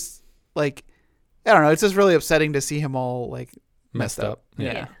it's just like, I don't know. It's just really upsetting to see him all like messed up.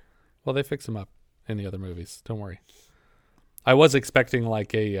 Yeah. Well, they fix him up in the other movies. Don't worry. I was expecting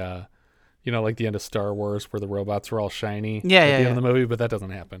like a, like the end of Star Wars where the robots were all shiny. At the end of the movie, but that doesn't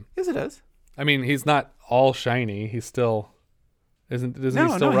happen. Yes, it does. I mean, he's not all shiny. He's still. Isn't he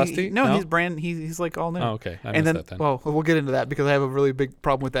still rusty? He's brand. He's like all new. Oh, okay. I and missed that then. Well, we'll get into that because I have a really big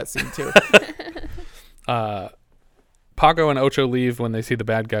problem with that scene too. Paco and Ocho leave when they see the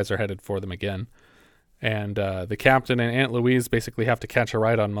bad guys are headed for them again, and the captain and Aunt Louise basically have to catch a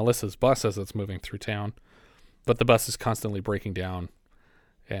ride on Melissa's bus as it's moving through town, but the bus is constantly breaking down,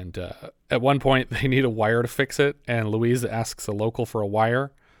 and at one point they need a wire to fix it, and Louise asks a local for a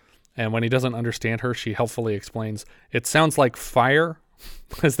wire. And when he doesn't understand her, she helpfully explains, it sounds like fire,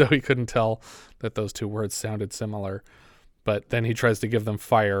 as though he couldn't tell that those two words sounded similar. But then he tries to give them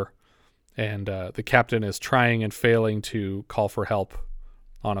fire, and the captain is trying and failing to call for help.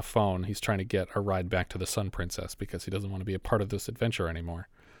 on a phone. He's trying to get a ride back to the Sun Princess because he doesn't want to be a part of this adventure anymore.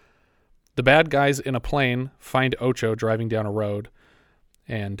 The bad guys in a plane find Ocho driving down a road,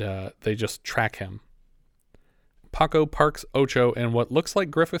 and they just track him. Paco parks Ocho in what looks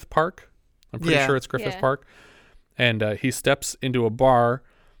like Griffith Park. I'm pretty sure it's Griffith Park. And he steps into a bar,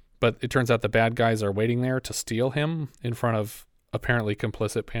 but it turns out the bad guys are waiting there to steal him in front of apparently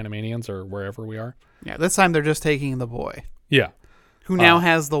complicit Panamanians or wherever we are. Yeah, this time they're just taking the boy. Yeah. Who now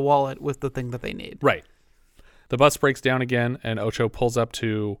has the wallet with the thing that they need. Right. The bus breaks down again, and Ocho pulls up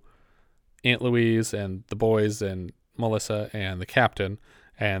to Aunt Louise and the boys and Melissa and the captain,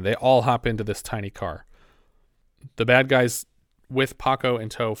 and they all hop into this tiny car. The bad guys, with Paco in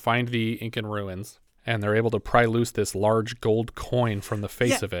tow, find the Incan ruins, and they're able to pry loose this large gold coin from the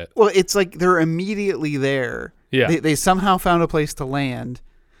face of it. Well, it's like they're immediately there. Yeah. They somehow found a place to land,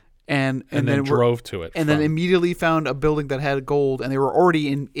 and then drove to it. And then immediately found a building that had gold, and they were already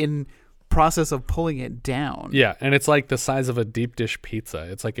in process of pulling it down. Yeah, and it's like the size of a deep dish pizza.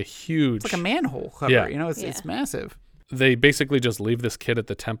 It's like a huge... It's like a manhole cover. Yeah. You know, it's massive. They basically just leave this kid at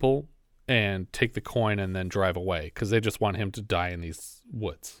the temple and take the coin and then drive away because they just want him to die in these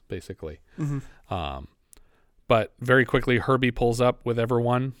woods, basically. Mm-hmm. But very quickly, Herbie pulls up with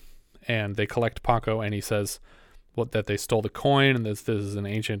everyone, and they collect Paco, and he says that they stole the coin, and this is an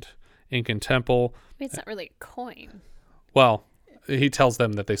ancient Incan temple. Wait, it's not really a coin. Well, he tells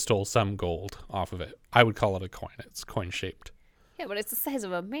them that they stole some gold off of it. I would call it a coin. It's coin-shaped. Yeah, but it's the size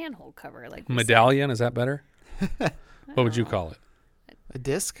of a manhole cover. Like medallion, is that better? What would you call it? A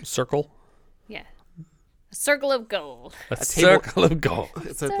disc? Circle? Yeah. A circle of gold. A circle of gold.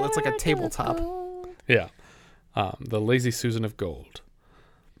 It's like a tabletop. Yeah. The Lazy Susan of gold.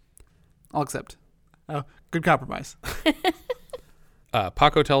 I'll accept. Oh, good compromise.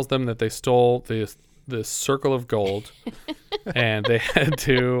 Paco tells them that they stole this circle of gold and they head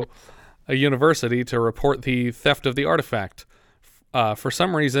to a university to report the theft of the artifact. For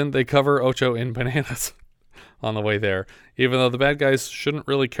some reason, they cover Ocho in bananas on the way there, even though the bad guys shouldn't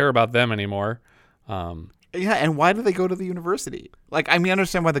really care about them anymore. Yeah, and why do they go to the university? Like, I mean, I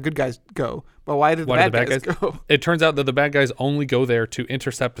understand why the good guys go, but why did the bad guys go? It turns out that the bad guys only go there to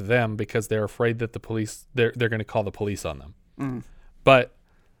intercept them because they're afraid that the police they're going to call the police on them. Mm. But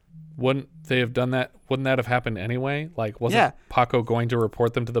wouldn't they have done that? Wouldn't that have happened anyway? Like, wasn't Paco going to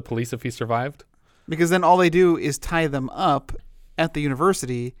report them to the police if he survived? Because then all they do is tie them up at the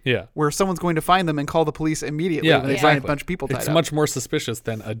university, where someone's going to find them and call the police immediately when they find a bunch of people tied up. It's much more suspicious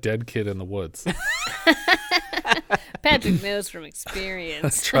than a dead kid in the woods. Patrick knows from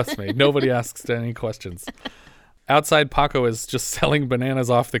experience. Trust me, nobody asks any questions. Outside, Paco is just selling bananas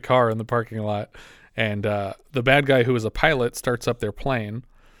off the car in the parking lot, and the bad guy who is a pilot starts up their plane.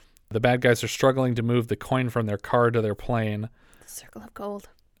 The bad guys are struggling to move the coin from their car to their plane. Circle of gold.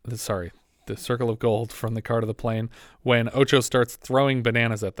 Sorry. The circle of gold from the car to the plane when Ocho starts throwing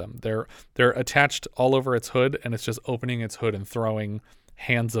bananas at them. They're attached all over its hood, and it's just opening its hood and throwing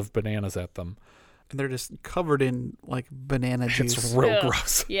hands of bananas at them. And they're just covered in like banana juice. It's real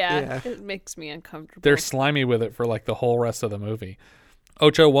gross. Yeah, it makes me uncomfortable. They're slimy with it for like the whole rest of the movie.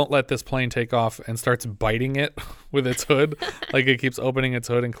 Ocho won't let this plane take off and starts biting it with its hood. Like it keeps opening its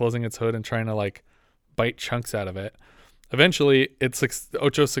hood and closing its hood and trying to like bite chunks out of it. Eventually,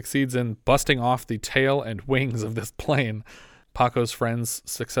 Ocho succeeds in busting off the tail and wings of this plane. Paco's friends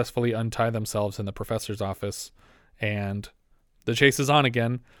successfully untie themselves in the professor's office, and the chase is on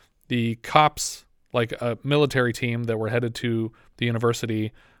again. The cops, like a military team that were headed to the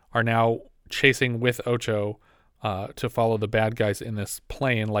university, are now chasing with Ocho to follow the bad guys in this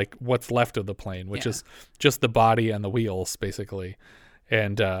plane, like what's left of the plane, which is just the body and the wheels, basically.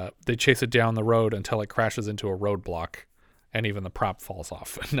 And they chase it down the road until it crashes into a roadblock. And even the prop falls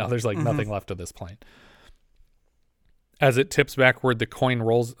off. Now there's like nothing left of this plane. As it tips backward,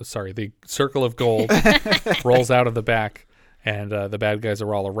 the circle of gold rolls out of the back, and the bad guys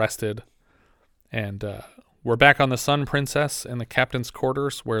are all arrested. And we're back on the Sun Princess in the captain's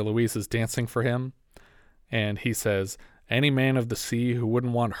quarters where Louise is dancing for him. And he says, any man of the sea who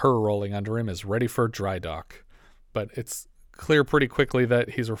wouldn't want her rolling under him is ready for dry dock. But it's clear pretty quickly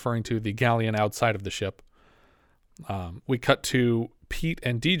that he's referring to the galleon outside of the ship. We cut to Pete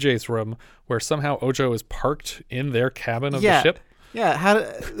and DJ's room where somehow Ocho is parked in their cabin of the ship.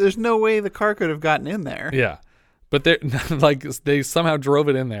 Yeah, there's no way the car could have gotten in there. Yeah. But they somehow drove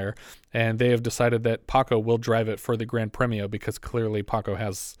it in there, and they have decided that Paco will drive it for the Gran Premio because clearly Paco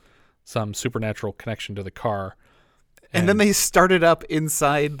has some supernatural connection to the car. And then they started up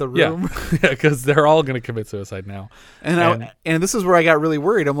inside the room. Yeah, because they're all going to commit suicide now. And this is where I got really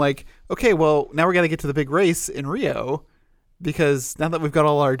worried. I'm like, okay, well, now we got to get to the big race in Rio. because now that we've got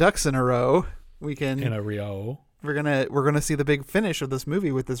all our ducks in a row, we're gonna see the big finish of this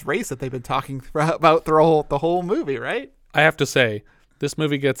movie with this race that they've been talking about throughout the whole movie, right? I have to say, this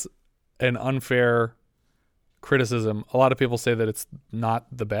movie gets an unfair criticism. A lot of people say that it's not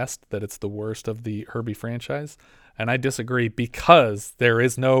the best, that it's the worst of the Herbie franchise. And I disagree because there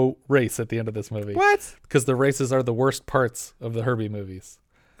is no race at the end of this movie. What? Because the races are the worst parts of the Herbie movies.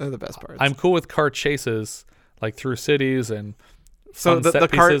 They're the best parts. I'm cool with car chases, like through cities and so the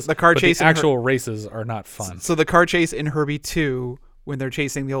car chase, the actual races are not fun. So the car chase in Herbie 2, when they're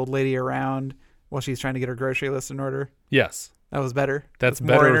chasing the old lady around while she's trying to get her grocery list in order. Yes. That was better. That's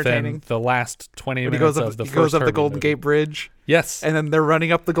better than the last 20 minutes of the first Herbie movie. He goes up the Golden Gate Bridge. Yes. And then they're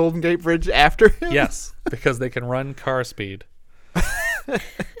running up the Golden Gate Bridge after him. Yes, because they can run car speed.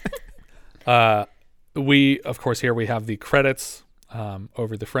 We, of course, here we have the credits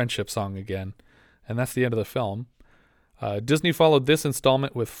over the friendship song again. And that's the end of the film. Disney followed this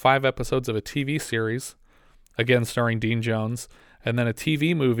installment with 5 episodes of a TV series, again starring Dean Jones, and then a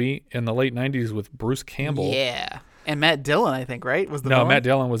TV movie in the late 90s with Bruce Campbell. Yeah. And Matt Dillon, I think, right? Was the villain? Matt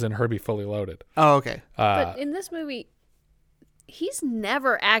Dillon was in Herbie Fully Loaded. Oh, okay. But in this movie, he's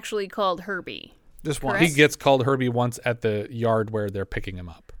never actually called Herbie. Just once. He gets called Herbie once at the yard where they're picking him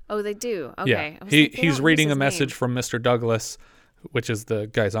up. Oh, they do? Okay. Yeah. He's reading a message from Mr. Douglas, which is the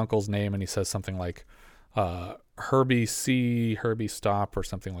guy's uncle's name, and he says something like, Herbie see, Herbie stop, or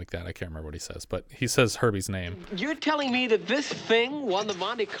something like that. I can't remember what he says, but he says Herbie's name. You're telling me that this thing won the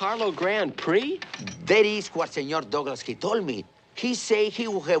Monte Carlo Grand Prix? That is what Senor Douglas he told me. He say he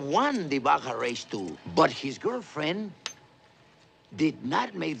would have won the Baja race too, but his girlfriend did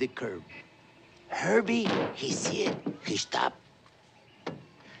not make the curve. Herbie, he see it, he stopped.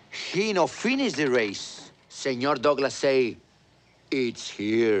 He no finish the race. Senor Douglas say, it's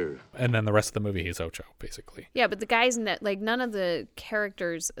here. And then the rest of the movie, he's Ocho, basically. Yeah, but the guys in that, like, none of the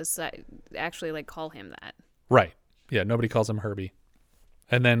characters actually, like, call him that. Right. Yeah, nobody calls him Herbie.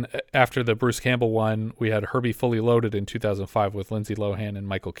 And then after the Bruce Campbell one, we had Herbie Fully Loaded in 2005 with Lindsay Lohan and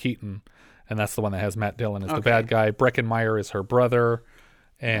Michael Keaton. And that's the one that has Matt Dillon as the bad guy. Breckenmeyer is her brother.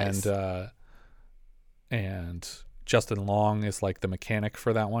 And nice. And Justin Long is like the mechanic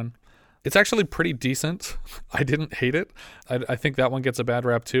for that one. It's actually pretty decent. I didn't hate it. I think that one gets a bad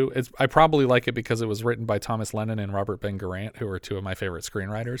rap too. I probably like it because it was written by Thomas Lennon and Robert Ben Garant, who are 2 of my favorite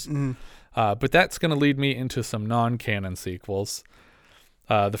screenwriters. Mm. But that's going to lead me into some non-canon sequels.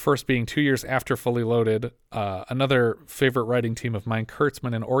 The first being 2 years after Fully Loaded. Another favorite writing team of mine,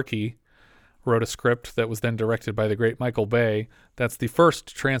 Kurtzman and Orkey, wrote a script that was then directed by the great Michael Bay. That's the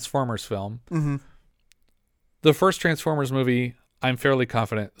first Transformers film. Mm-hmm. The first Transformers movie, I'm fairly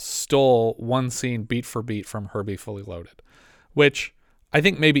confident, stole one scene beat for beat from Herbie Fully Loaded, which I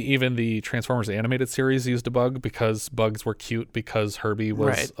think maybe even the Transformers animated series used a bug because bugs were cute because Herbie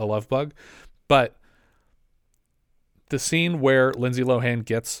was a love bug. But the scene where Lindsay Lohan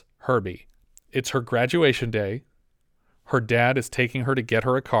gets Herbie, it's her graduation day. Her dad is taking her to get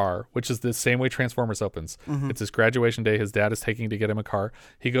her a car, which is the same way Transformers opens. Mm-hmm. It's his graduation day. His dad is taking to get him a car.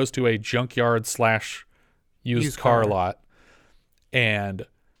 He goes to a junkyard / used car lot. And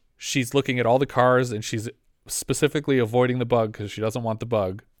she's looking at all the cars and she's specifically avoiding the bug because she doesn't want the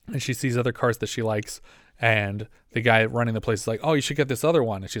bug. And she sees other cars that she likes. And the guy running the place is like, oh, you should get this other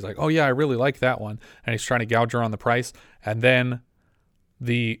one. And she's like, oh, yeah, I really like that one. And he's trying to gouge her on the price. And then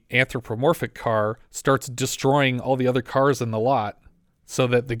the anthropomorphic car starts destroying all the other cars in the lot so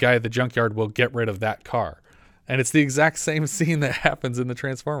that the guy at the junkyard will get rid of that car. And it's the exact same scene that happens in the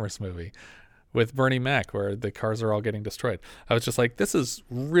Transformers movie with Bernie Mac, where the cars are all getting destroyed. I was just like, this is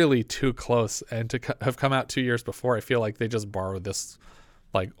really too close. And to have come out 2 years before, I feel like they just borrowed this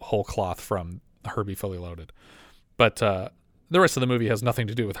like whole cloth from Herbie Fully Loaded. But the rest of the movie has nothing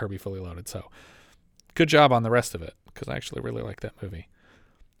to do with Herbie Fully Loaded. So good job on the rest of it, because I actually really like that movie.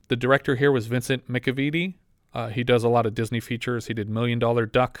 The director here was Vincent Miccaviti. He does a lot of Disney features. He did $1 Million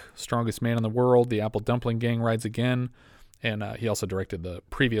Duck, Strongest Man in the World, The Apple Dumpling Gang Rides Again. And he also directed the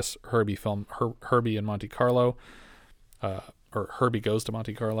previous Herbie film, Herbie and Monte Carlo, or Herbie Goes to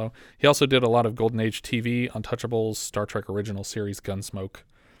Monte Carlo. He also did a lot of Golden Age TV, Untouchables, Star Trek Original Series, Gunsmoke.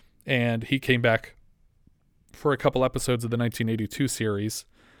 And he came back for a couple episodes of the 1982 series,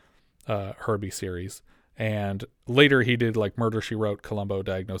 Herbie series. And later he did like Murder, She Wrote, Columbo,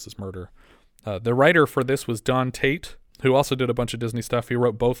 Diagnosis Murder. The writer for this was Don Tate, who also did a bunch of Disney stuff. He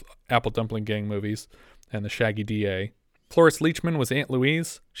wrote both Apple Dumpling Gang movies and the Shaggy DA. Cloris Leachman was Aunt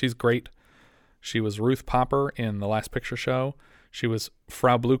Louise. She's great. She was Ruth Popper in The Last Picture Show. She was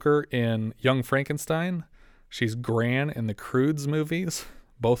Frau Blucher in Young Frankenstein. She's Gran in the Croods movies,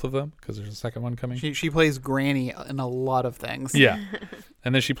 both of them because there's a second one coming. She plays Granny in a lot of things. Yeah.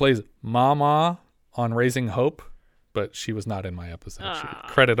 And then she plays Mama on Raising Hope, but she was not in my episode.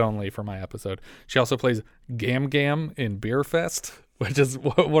 Credit only for my episode. She also plays Gam Gam in Beer Fest, which is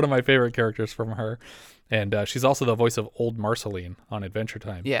one of my favorite characters from her. And she's also the voice of Old Marceline on Adventure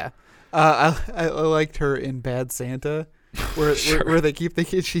Time. Yeah. I liked her in Bad Santa, where they keep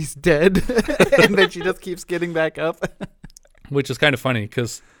thinking she's dead, and then she just keeps getting back up. Which is kind of funny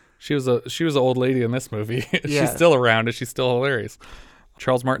because she was an old lady in this movie. Yeah. She's still around and she's still hilarious.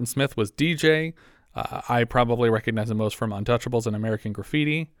 Charles Martin Smith was DJ. I probably recognize him most from Untouchables and American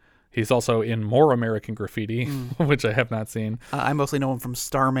Graffiti. He's also in More American Graffiti, which I have not seen. I mostly know him from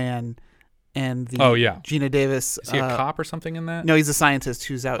Starman and the Gina Davis. Is he a cop or something in that? No, he's a scientist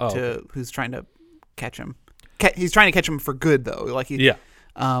who's out who's trying to catch him. He's trying to catch him for good, though.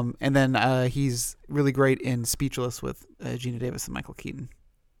 And then he's really great in Speechless with Gina Davis and Michael Keaton.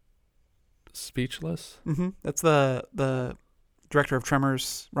 Speechless? Mm-hmm. That's the director of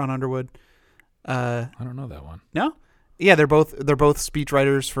Tremors, Ron Underwood. I don't know that one. No? Yeah, they're both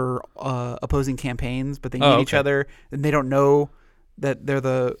speechwriters for opposing campaigns, but they meet each other, and they don't know that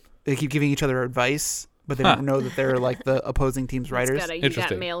they keep giving each other advice, but they don't know that they're like the opposing team's writers. It's got a you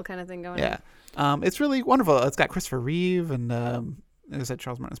got mail kind of thing going on. Yeah. It's really wonderful. It's got Christopher Reeve and as I said,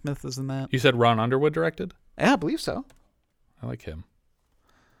 Charles Martin Smith is in that. You said Ron Underwood directed? Yeah, I believe so. I like him.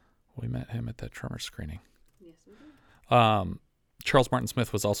 We met him at that Tremors screening. Yes, we did. Charles Martin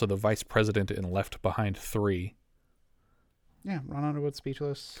Smith was also the vice president in Left Behind 3. Yeah, Ron Underwood,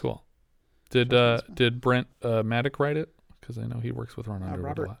 Speechless. Cool. Did Brent Maddock write it? Because I know he works with Ron Underwood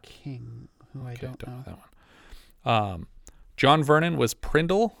Robert a lot. King, who I don't know that one. John Vernon was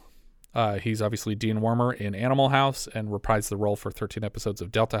Prindle. He's obviously Dean Wormer in Animal House and reprised the role for 13 episodes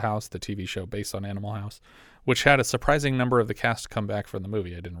of Delta House, the TV show based on Animal House, which had a surprising number of the cast come back from the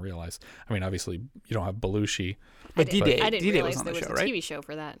movie. I didn't realize. I mean, obviously, you don't have Belushi. But D-Day. I didn't D-Day realize was on there the was show, a right? TV show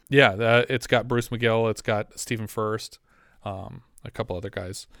for that. Yeah, it's got Bruce McGill. It's got Stephen Furst, a couple other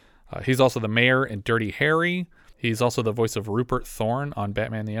guys. He's also the mayor in Dirty Harry. He's also the voice of Rupert Thorne on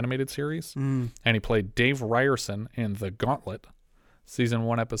Batman the Animated Series. And he played Dave Ryerson in The Gauntlet, Season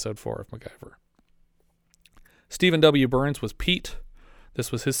 1, Episode 4 of MacGyver. Stephen W. Burns was Pete.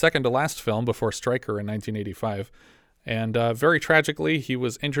 This was his second to last film before Stryker in 1985. And very tragically, he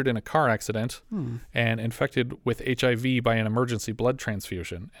was injured in a car accident and infected with HIV by an emergency blood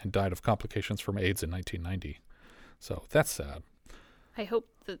transfusion and died of complications from AIDS in 1990. So that's sad. I hope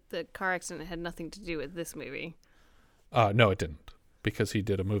that the car accident had nothing to do with this movie. No, it didn't, because he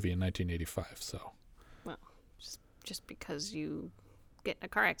did a movie in 1985. So, well, just because you get in a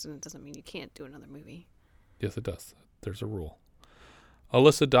car accident doesn't mean you can't do another movie. Yes, it does. There's a rule.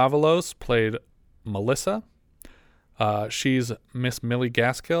 Alyssa Davalos played Melissa. She's Miss Millie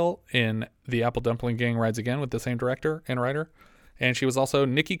Gaskill in The Apple Dumpling Gang Rides Again with the same director and writer. And she was also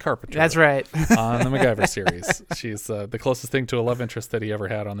Nikki Carpenter. That's right. On the MacGyver series. She's the closest thing to a love interest that he ever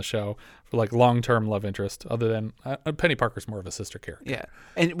had on the show, for like long-term love interest, other than Penny Parker's more of a sister character.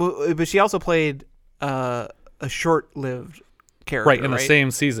 Yeah, but she also played a short-lived character, right, in the same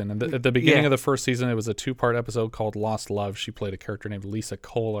season. And at the beginning of the first season, it was a 2-part episode called Lost Love. She played a character named Lisa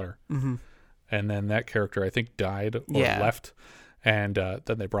Kohler. Mm-hmm. And then that character, I think, died or left. And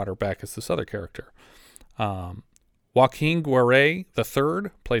then they brought her back as this other character. Joaquin Guaray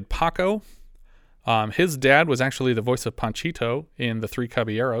III played Paco. His dad was actually the voice of Panchito in The Three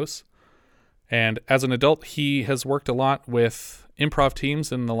Caballeros. And as an adult, he has worked a lot with improv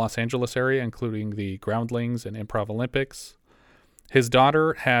teams in the Los Angeles area, including the Groundlings and Improv Olympics. His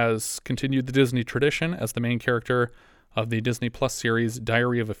daughter has continued the Disney tradition as the main character of the Disney Plus series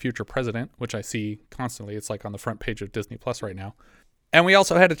Diary of a Future President, which I see constantly. It's like on the front page of Disney Plus right now. And we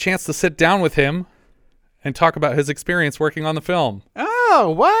also had a chance to sit down with him and talk about his experience working on the film.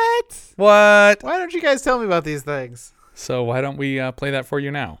 Oh, what? What? Why don't you guys tell me about these things? So why don't we play that for you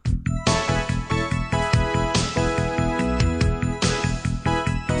now?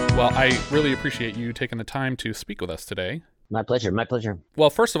 Well, I really appreciate you taking the time to speak with us today. My pleasure. My pleasure. Well,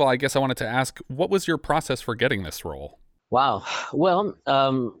 first of all, I guess I wanted to ask, what was your process for getting this role? Wow. Well,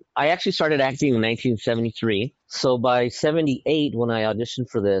 I actually started acting in 1973. So by 78, when I auditioned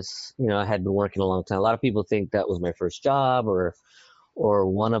for this, I had been working a long time. A lot of people think that was my first job or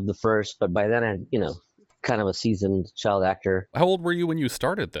one of the first, but by then I, kind of a seasoned child actor. How old were you when you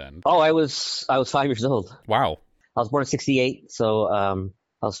started then? Oh, I was 5 years old. Wow. I was born in 68. So I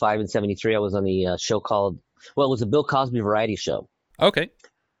was 5 in 73. I was on the show called, it was a Bill Cosby variety show. Okay.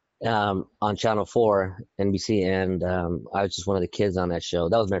 On Channel 4, NBC, and I was just one of the kids on that show.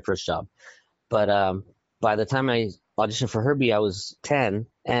 That was my first job. But by the time I auditioned for Herbie, I was 10,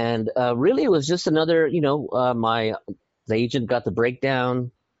 And really, it was just another, the agent got the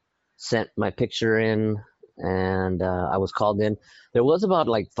breakdown, sent my picture in, and I was called in. There was about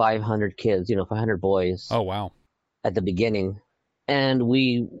like 500 kids, 500 boys. Oh, wow. At the beginning. And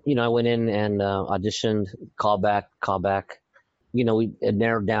I went in and auditioned, call back. We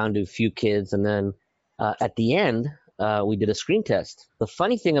narrowed down to a few kids. And then at the end, we did a screen test. The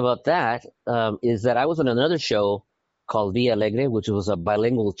funny thing about that is that I was on another show called Via Alegre, which was a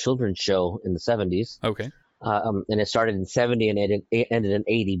bilingual children's show in the 70s. Okay. And it started in 70 and it ended in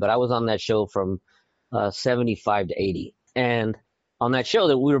 80. But I was on that show from 75 to 80. And on that show,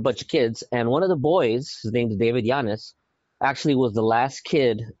 we were a bunch of kids. And one of the boys, his name is David Yanis, actually was the last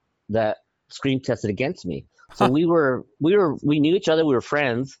kid that screen tested against me. So we knew each other. We were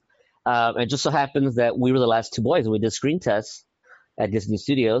friends. It just so happens that we were the last two boys. And we did screen tests at Disney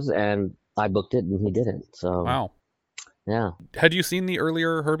Studios, and I booked it and he didn't. So wow. Yeah. Had you seen the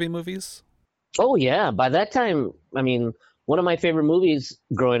earlier Herbie movies? Oh, yeah. By that time, I mean, one of my favorite movies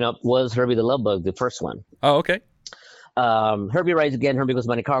growing up was Herbie the Love Bug, the first one. Oh, okay. Herbie Rides Again, Herbie Goes to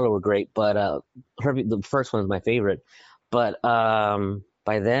Monte Carlo were great, but Herbie, the first one is my favorite. But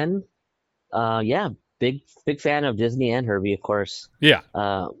by then, big fan of Disney and Herbie, of course. Yeah.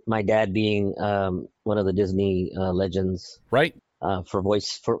 My dad being one of the Disney legends. Right. For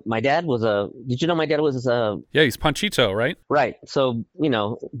voice. My dad was did you know my dad was Yeah, he's Panchito, right? Right. So,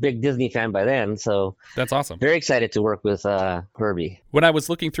 big Disney fan by then. So that's awesome. Very excited to work with Herbie. When I was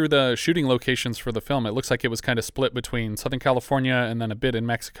looking through the shooting locations for the film, it looks like it was kind of split between Southern California and then a bit in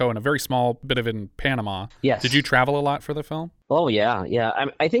Mexico and a very small bit of it in Panama. Yes. Did you travel a lot for the film? Oh, yeah. Yeah.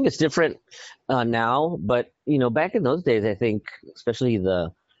 I think it's different now, but, back in those days, I think, especially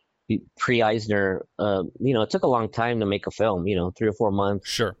the pre-Eisner, it took a long time to make a film, 3 or 4 months.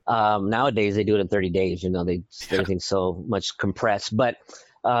 Sure. Nowadays they do it in 30 days, everything's so much compressed. But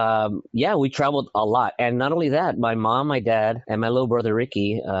we traveled a lot. And not only that, my mom, my dad, and my little brother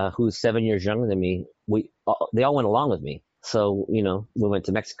Ricky, who's 7 years younger than me, they all went along with me. So, we went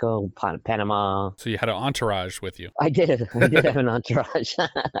to Mexico, Panama. So you had an entourage with you. I did have an entourage.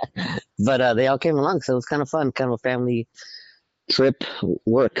 But they all came along, so it was kind of fun, kind of a family trip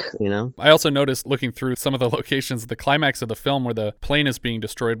work, I also noticed looking through some of the locations, the climax of the film where the plane is being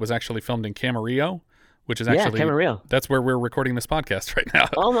destroyed was actually filmed in Camarillo, which is actually Camarillo. That's where we're recording this podcast right now.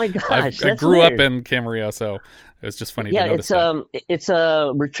 Oh my gosh. I grew up in Camarillo, so it was just funny to notice it's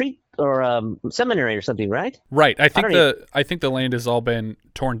a retreat or seminary or something, right? Right. I think the land has all been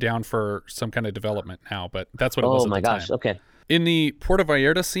torn down for some kind of development now, but that's what it was at the time. Oh my gosh. Okay. In the Puerto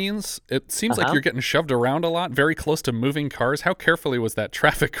Vallarta scenes, it seems like you're getting shoved around a lot, very close to moving cars. How carefully was that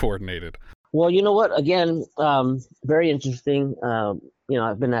traffic coordinated? Well, you know what? Again, very interesting.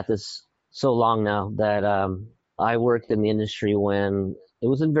 I've been at this so long now that I worked in the industry when it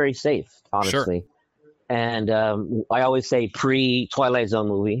wasn't very safe, honestly. Sure. And I always say pre-Twilight Zone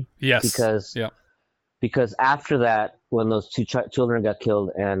movie. Yes. Because after that, when those two children got killed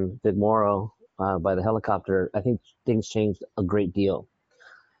and Vic Morrow by the helicopter, I think things changed a great deal.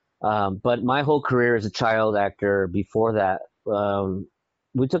 But my whole career as a child actor before that,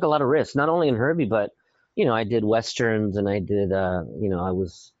 we took a lot of risks, not only in Herbie, but, I did Westerns and I did, I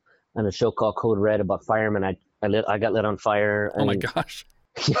was on a show called Code Red about firemen. I got lit on fire. Oh my gosh.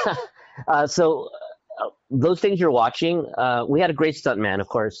 Yeah. So those things you're watching, we had a great stuntman, of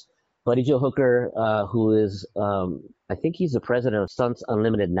course, Buddy Joe Hooker, who is, I think he's the president of Stunts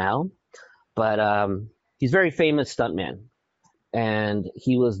Unlimited now. But he's a very famous stuntman, and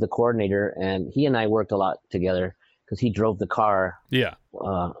he was the coordinator, and he and I worked a lot together because he drove the car,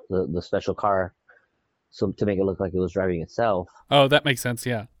 the special car, so to make it look like it was driving itself. Oh, that makes sense,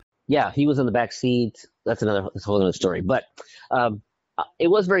 yeah. Yeah, he was in the back seat. That's a whole other story. But it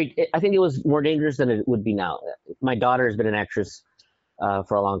was I think it was more dangerous than it would be now. My daughter has been an actress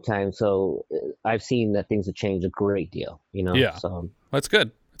for a long time, so I've seen that things have changed a great deal, Yeah, so that's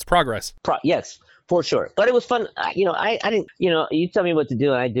good. It's progress. Yes, for sure. But it was fun. I didn't, you tell me what to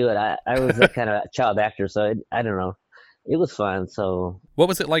do and I do it. I was a kind of child actor, so I don't know. It was fun. So what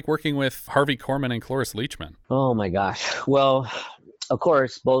was it like working with Harvey Korman and Cloris Leachman? Oh my gosh. Well, of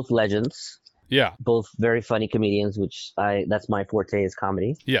course, both legends. Yeah. Both very funny comedians, which that's my forte is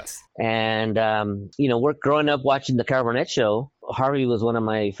comedy. Yes. And, we're growing up watching the Carol Burnett show. Harvey was one of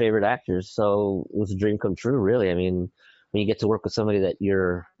my favorite actors. So it was a dream come true, really. I mean, when you get to work with somebody that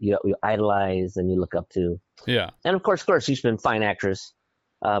you idolize and you look up to. Yeah. And of course, she's been a fine actress,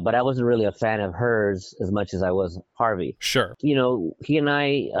 but I wasn't really a fan of hers as much as I was Harvey. Sure. He and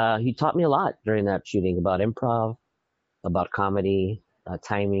he taught me a lot during that shooting about improv, about comedy,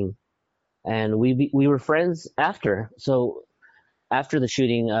 timing, and we were friends after. So after the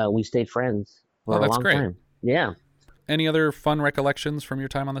shooting, we stayed friends for a long time. Yeah. Any other fun recollections from your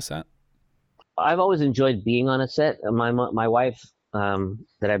time on the set? I've always enjoyed being on a set. My wife,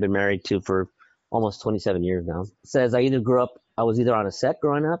 that I've been married to for almost 27 years now, says I was either on a set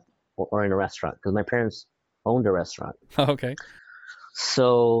growing up or in a restaurant, because my parents owned a restaurant. Okay.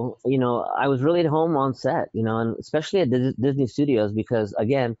 So, I was really at home on set, and especially at Disney Studios, because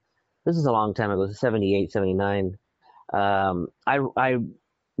again, this is a long time ago, 78, 79. I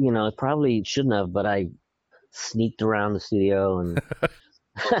probably shouldn't have, but I sneaked around the studio and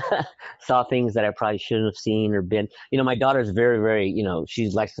saw things that I probably shouldn't have seen or been. My daughter's very, very, she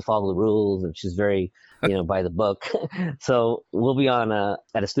likes to follow the rules, and she's very, by the book. So we'll be on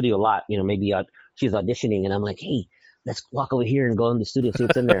at a studio a lot, maybe she's auditioning, and I'm like, hey, let's walk over here and go in the studio, see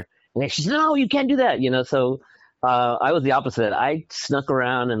what's in there. And she said, no, you can't do that, So I was the opposite. I snuck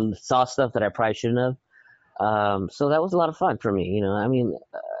around and saw stuff that I probably shouldn't have. So that was a lot of fun for me.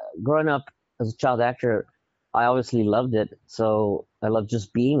 Growing up as a child actor, I obviously loved it. So I loved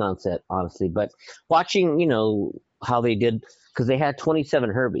just being on set, honestly. But watching, how they did, because they had 27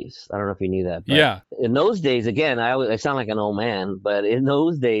 Herbies. I don't know if you knew that. But yeah. In those days, again, I sound like an old man, but in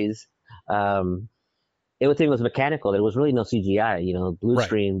those days, everything was mechanical. There was really no CGI, blue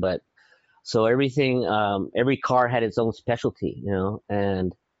screen. But so everything, every car had its own specialty,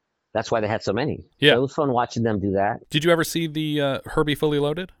 and that's why they had so many. Yeah. So it was fun watching them do that. Did you ever see the Herbie Fully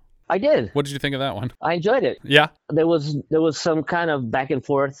Loaded? I did. What did you think of that one? I enjoyed it. Yeah. There was some kind of back and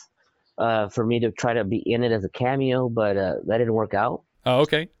forth for me to try to be in it as a cameo, but that didn't work out. Oh,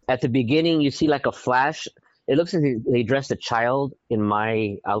 okay. At the beginning, you see like a flash. It looks like they dressed a child in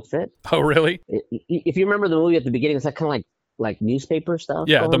my outfit. Oh, really? If you remember the movie at the beginning, it's like kind of like newspaper stuff.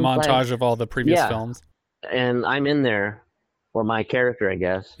 Yeah, the montage of all the previous films. And I'm in there, or my character, I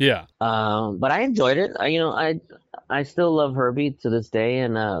guess. Yeah. But I enjoyed it. I still love Herbie to this day,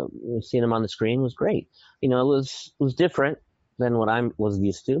 and seeing him on the screen was great. It was different than what I was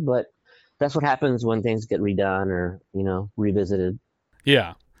used to, but that's what happens when things get redone or revisited.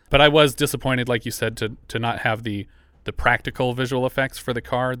 Yeah, but I was disappointed, like you said, to not have the practical visual effects for the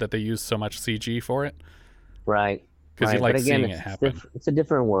car, that they used so much CG for it. Right. Because you like seeing it happen. It's a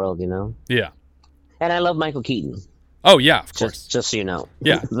different world, Yeah. And I love Michael Keaton. Oh yeah, of course. Just so you know.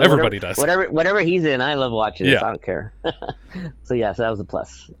 Yeah, everybody does. Whatever he's in, I love watching it. I don't care. So yeah, so that was a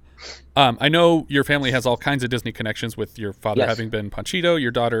plus. I know your family has all kinds of Disney connections, with your father having been Panchito. Your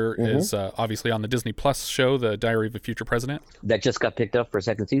daughter is obviously on the Disney Plus show, The Diary of a Future President. That just got picked up for a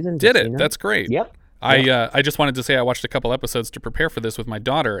second season. Did it? That's great. Yep. I just wanted to say I watched a couple episodes to prepare for this with my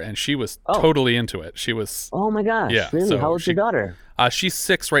daughter, and she was totally into it. She was. Oh my gosh! Yeah. Really? How old's your daughter? She's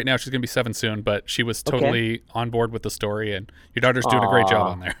 6 right now. She's gonna be 7 soon, but she was totally on board with the story, and your daughter's doing a great job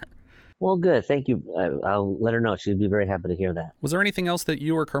on there. Well, good. Thank you. I'll let her know. She'd be very happy to hear that. Was there anything else that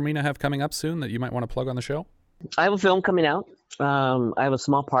you or Carmina have coming up soon that you might want to plug on the show? I have a film coming out. I have a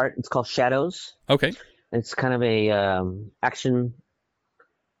small part. It's called Shadows. Okay. It's kind of a action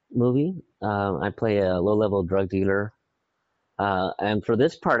movie. I play a low-level drug dealer. And for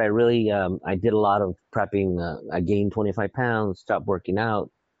this part, I really I did a lot of prepping. I gained 25 pounds, stopped working out.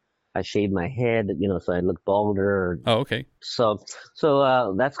 I shaved my head, so I look balder. Oh, okay. So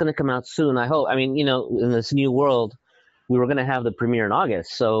that's going to come out soon. I hope. I mean, in this new world, we were going to have the premiere in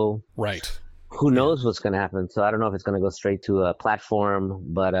August. So right. Who knows what's going to happen? So I don't know if it's going to go straight to a platform,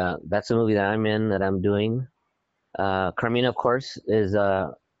 but that's a movie that I'm in, that I'm doing. Carmina, of course, is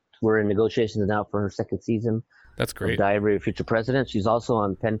we're in negotiations now for her second season. That's great. Diary of a Future President. She's also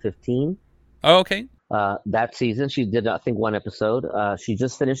on Pen 15. Oh, okay. That season, she did, I think, one episode. She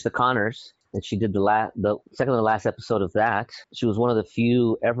just finished The Conners, and she did the second to last episode of that. She was one of the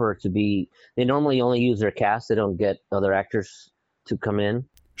few ever to be. They normally only use their cast. They don't get other actors to come in.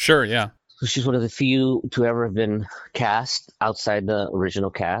 Sure, yeah. So she's one of the few to ever have been cast outside the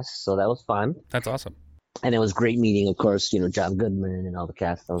original cast. So that was fun. That's awesome. And it was great meeting, of course, John Goodman and all the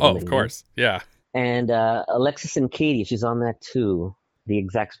cast. Of course, yeah. And Alexis and Katie, she's on that too. The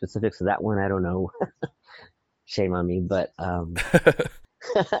exact specifics of that one, I don't know. Shame on me, but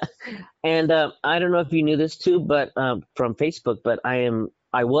and I don't know if you knew this too, but from Facebook, but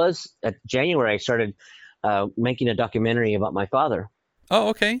I was at January. I started making a documentary about my father. Oh,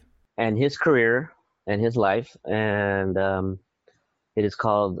 okay. And his career and his life, and it is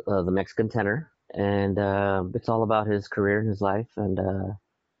called The Mexican Tenor, and it's all about his career and his life, and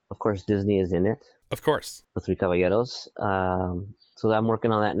of course Disney is in it. Of course. The Three Caballeros. So I'm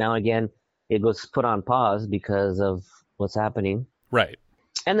working on that now. Again, it was put on pause because of what's happening. Right.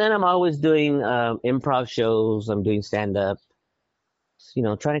 And then I'm always doing improv shows. I'm doing stand-up.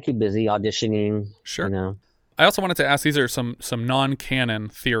 Trying to keep busy, auditioning. Sure. I also wanted to ask, these are some non-canon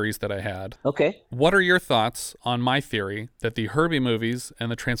theories that I had. Okay. What are your thoughts on my theory that the Herbie movies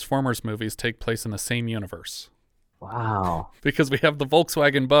and the Transformers movies take place in the same universe? Wow. Because we have the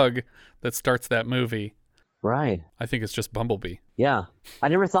Volkswagen Bug that starts that movie. Right. I think it's just Bumblebee. Yeah. I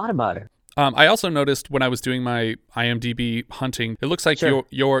never thought about it. I also noticed when I was doing my IMDb hunting, it looks like Sure.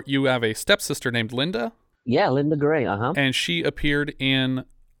 you have a stepsister named Linda. Yeah, Linda Gray, uh-huh. And she appeared in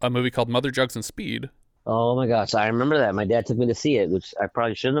a movie called Mother Jugs and Speed. Oh my gosh, I remember that. My dad took me to see it, which I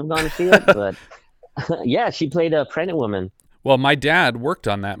probably shouldn't have gone to see it, but yeah, she played a pregnant woman. Well, my dad worked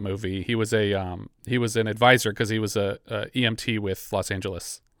on that movie. He was an advisor because he was a EMT with Los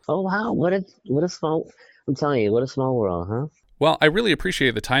Angeles. Oh wow, what a small, I'm telling you, what a small world, huh? Well, I really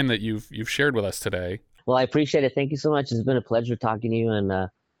appreciate the time that you've shared with us today. Well, I appreciate it. Thank you so much. It's been a pleasure talking to you, and I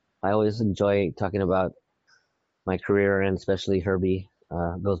always enjoy talking about my career, and especially Herbie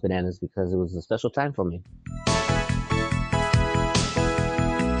Goes Bananas, because it was a special time for me.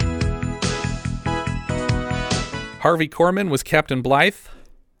 Harvey Korman was Captain Blythe.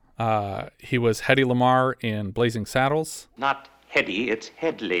 He was Hedy Lamarr in Blazing Saddles. Not Hedy, it's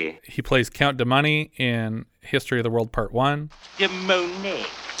Headley. He plays Count DeMoney in History of the World Part 1. De Monet.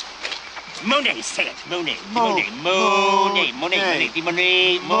 Monet, say it. Monet. Monet. Monet. Monet.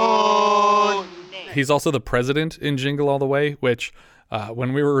 Monet. Monet. He's also the president in Jingle All the Way, which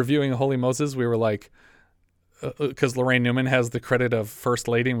when we were reviewing Holy Moses, we were like, because Lorraine Newman has the credit of First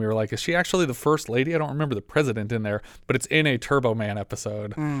Lady, and we were like, is she actually the First Lady? I don't remember the president in there, but it's in a Turbo Man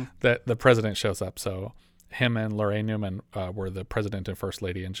episode that the president shows up. So him and Lorraine Newman were the president and First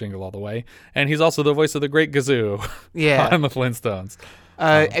Lady in Jingle All the Way. And he's also the voice of the Great Gazoo on the Flintstones.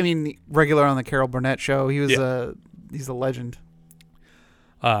 I mean, regular on the Carol Burnett show. He was he's a legend.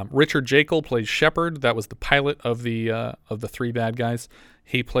 Richard Jekyll plays Shepard. That was the pilot of the three bad guys.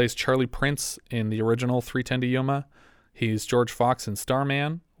 He plays Charlie Prince in the original 3:10 to Yuma. He's George Fox in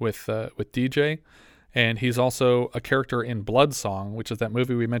Starman with DJ. And he's also a character in Bloodsong, which is that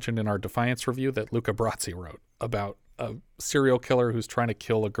movie we mentioned in our Defiance review that Luca Brasi wrote about a serial killer who's trying to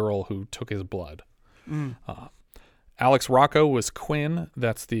kill a girl who took his blood. Alex Rocco was Quinn.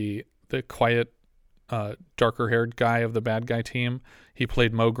 That's the quiet, darker-haired guy of the bad guy team. He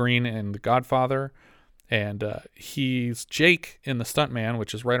played Mo Green in The Godfather. And he's Jake in The Stuntman,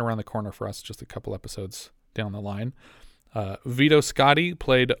 which is right around the corner for us, just a couple episodes down the line. Vito Scotti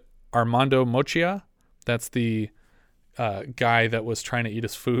played Armando Moccia. That's the guy that was trying to eat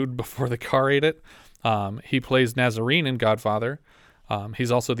his food before the car ate it. He plays Nazarene in Godfather.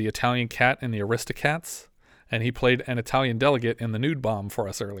 He's also the Italian cat in the Aristocats. And he played an Italian delegate in The Nude Bomb for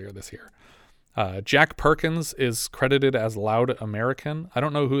us earlier this year. Jack Perkins is credited as Loud American. I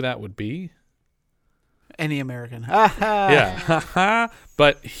don't know who that would be. Any American. Yeah.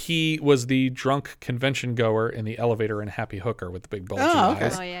 But he was the drunk convention goer in the elevator in Happy Hooker with the big bulgy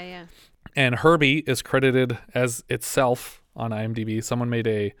eyes. Oh, yeah. And Herbie is credited as itself on IMDb. Someone made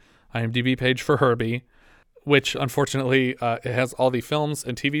a IMDb page for Herbie, which unfortunately it has all the films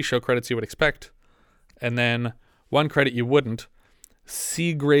and TV show credits you would expect. And then one credit you wouldn't.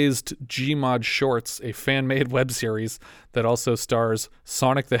 Sea Grazed Gmod Shorts, a fan-made web series that also stars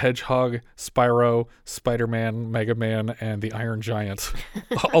Sonic the Hedgehog, Spyro, Spider-Man, Mega Man, and the Iron Giant.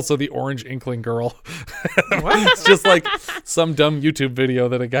 Also the Orange Inkling Girl. It's just like some dumb YouTube video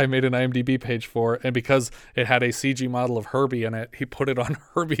that a guy made an IMDb page for, and because it had a CG model of Herbie in it, he put it on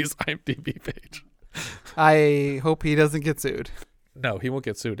Herbie's IMDb page. I hope he doesn't get sued. No, he won't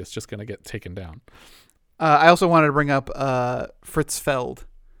get sued. It's just going to get taken down. I also wanted to bring up Fritz Feld,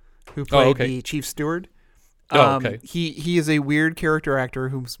 who played the chief steward. He is a weird character actor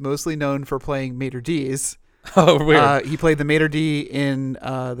who's mostly known for playing Mater D's. Oh, weird. He played the Mater D in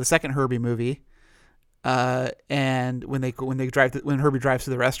the second Herbie movie. And when Herbie drives to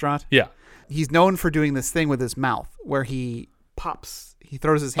the restaurant, he's known for doing this thing with his mouth where he pops. He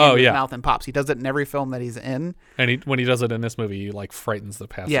throws his hand in his mouth and pops. He does it in every film that he's in. And when he does it in this movie, he like frightens the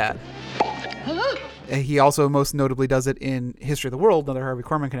passenger. Yeah. He also most notably does it in History of the World, another Harvey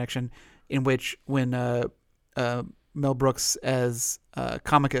Korman connection, in which when Mel Brooks as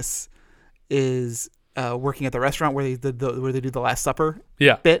Comicus is working at the restaurant where they do the Last Supper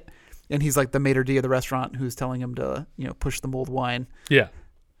bit, and he's like the maitre d' of the restaurant who's telling him to push the mulled wine. Yeah.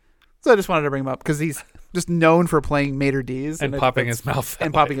 So I just wanted to bring him up because he's just known for playing maitre d's and popping his mouth.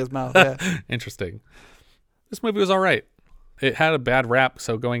 And popping his mouth. Yeah. Interesting. This movie was all right. It had a bad rap,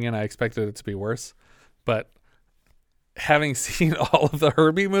 so going in I expected it to be worse. But having seen all of the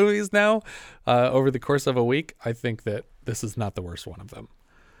Herbie movies now over the course of a week, I think that this is not the worst one of them.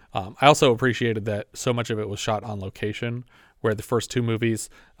 I also appreciated that so much of it was shot on location, where the first two movies,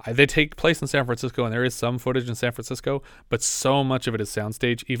 they take place in San Francisco, and there is some footage in San Francisco, but so much of it is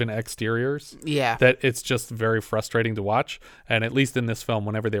soundstage, even exteriors, that it's just very frustrating to watch. And at least in this film,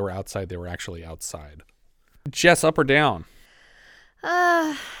 whenever they were outside, they were actually outside. Jess, up or down?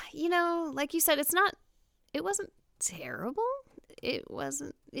 Like you said, it wasn't terrible. There was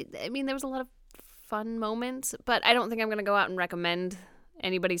a lot of fun moments, but I don't think I'm going to go out and recommend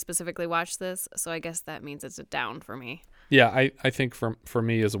anybody specifically watch this. So I guess that means it's a down for me. Yeah, I think for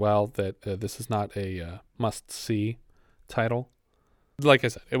me as well that this is not a must-see title. Like I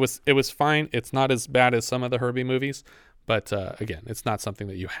said, it was fine. It's not as bad as some of the Herbie movies, but again, it's not something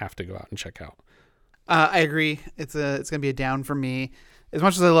that you have to go out and check out. I agree. It's going to be a down for me. As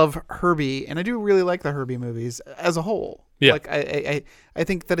much as I love Herbie, and I do really like the Herbie movies as a whole. Yeah. Like I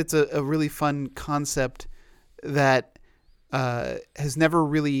think that it's a really fun concept that has never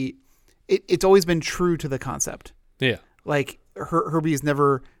really. It's always been true to the concept. Yeah. Like Herbie has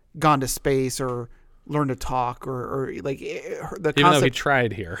never gone to space or learned to talk or like the concept. Even though he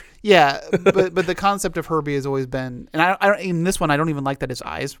tried here. Yeah, but the concept of Herbie has always been, and I don't in this one I don't even like that his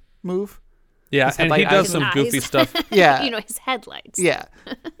eyes move. Yeah, and he does some goofy stuff. Yeah. His headlights. Yeah.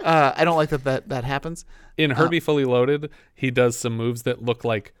 I don't like that happens. In Herbie Fully Loaded, he does some moves that look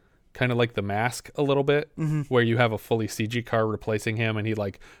like kind of like The Mask a little bit, where you have a fully CG car replacing him and he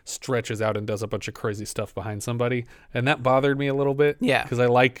like stretches out and does a bunch of crazy stuff behind somebody. And that bothered me a little bit. Yeah. Because I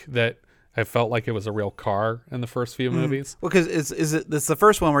like that I felt like it was a real car in the first few movies. Well, because it's the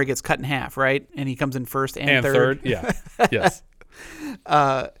first one where he gets cut in half, right? And he comes in first and third. Yeah. Yes.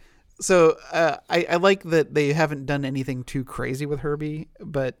 So I like that they haven't done anything too crazy with Herbie,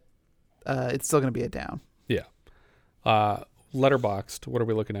 but it's still going to be a down. Yeah. Letterboxd, what are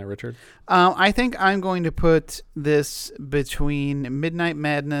we looking at, Richard? I think I'm going to put this between Midnight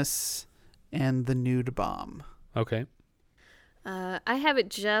Madness and The Nude Bomb. Okay. I have it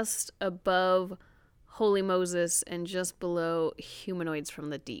just above Holy Moses and just below Humanoids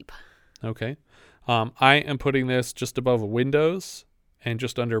from the Deep. Okay. I am putting this just above Windows and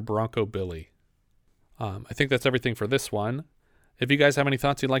just under Bronco Billy. I think that's everything for this one. If you guys have any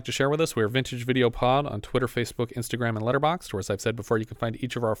thoughts you'd like to share with us, we're Vintage Video Pod on Twitter, Facebook, Instagram, and Letterboxd, where, as I've said before, you can find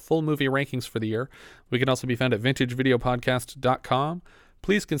each of our full movie rankings for the year. We can also be found at vintagevideopodcast.com.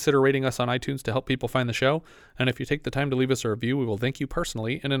 Please consider rating us on iTunes to help people find the show, and if you take the time to leave us a review, we will thank you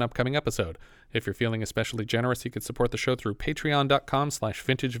personally in an upcoming episode. If you're feeling especially generous, you can support the show through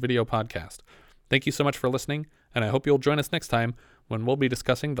patreon.com/vintagevideopodcast. Thank you so much for listening, and I hope you'll join us next time when we'll be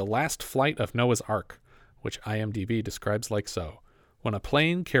discussing The Last Flight of Noah's Ark, which IMDb describes like so. When a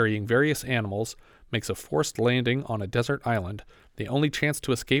plane carrying various animals makes a forced landing on a desert island, the only chance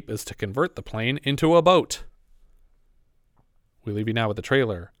to escape is to convert the plane into a boat. We leave you now with the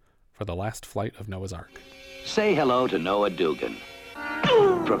trailer for The Last Flight of Noah's Ark. Say hello to Noah Dugan.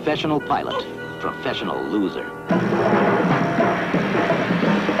 Professional pilot, professional loser.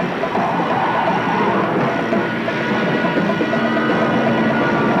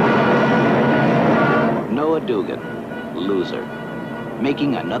 Noah Dugan, loser.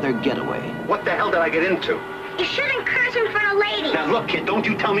 Making another getaway. What the hell did I get into? You shouldn't curse in front of ladies. Now look, kid, don't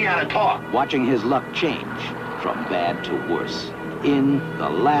you tell me how to talk. Watching his luck change from bad to worse in The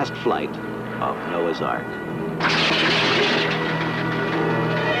Last Flight of Noah's Ark.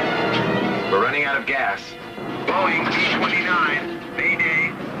 We're running out of gas. Boeing B-29.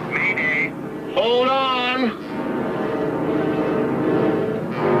 Mayday. Mayday. Hold on.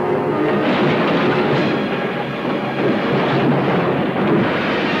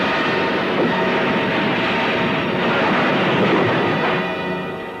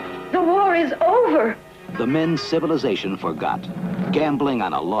 The men's civilization forgot, gambling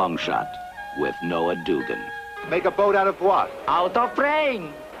on a long shot with Noah Dugan. Make a boat out of what? Out of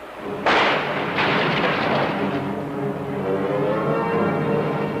rain.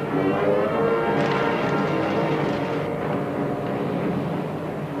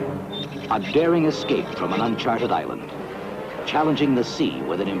 A daring escape from an uncharted island, challenging the sea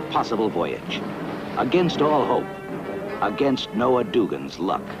with an impossible voyage. Against all hope, against Noah Dugan's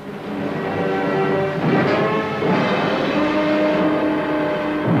luck.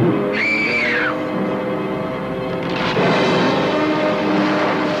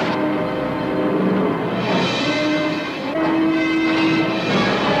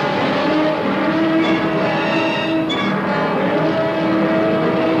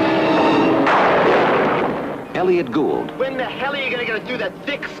 Elliot Gould. When the hell are you going to get through that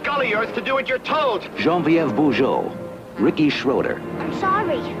thick skull of yours to do what you're told? Geneviève Bujold. Ricky Schroeder. I'm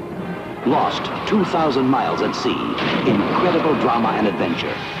sorry. Lost 2,000 miles at sea. Incredible drama and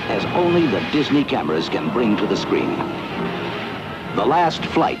adventure, as only the Disney cameras can bring to the screen. The Last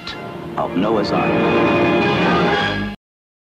Flight of Noah's Ark.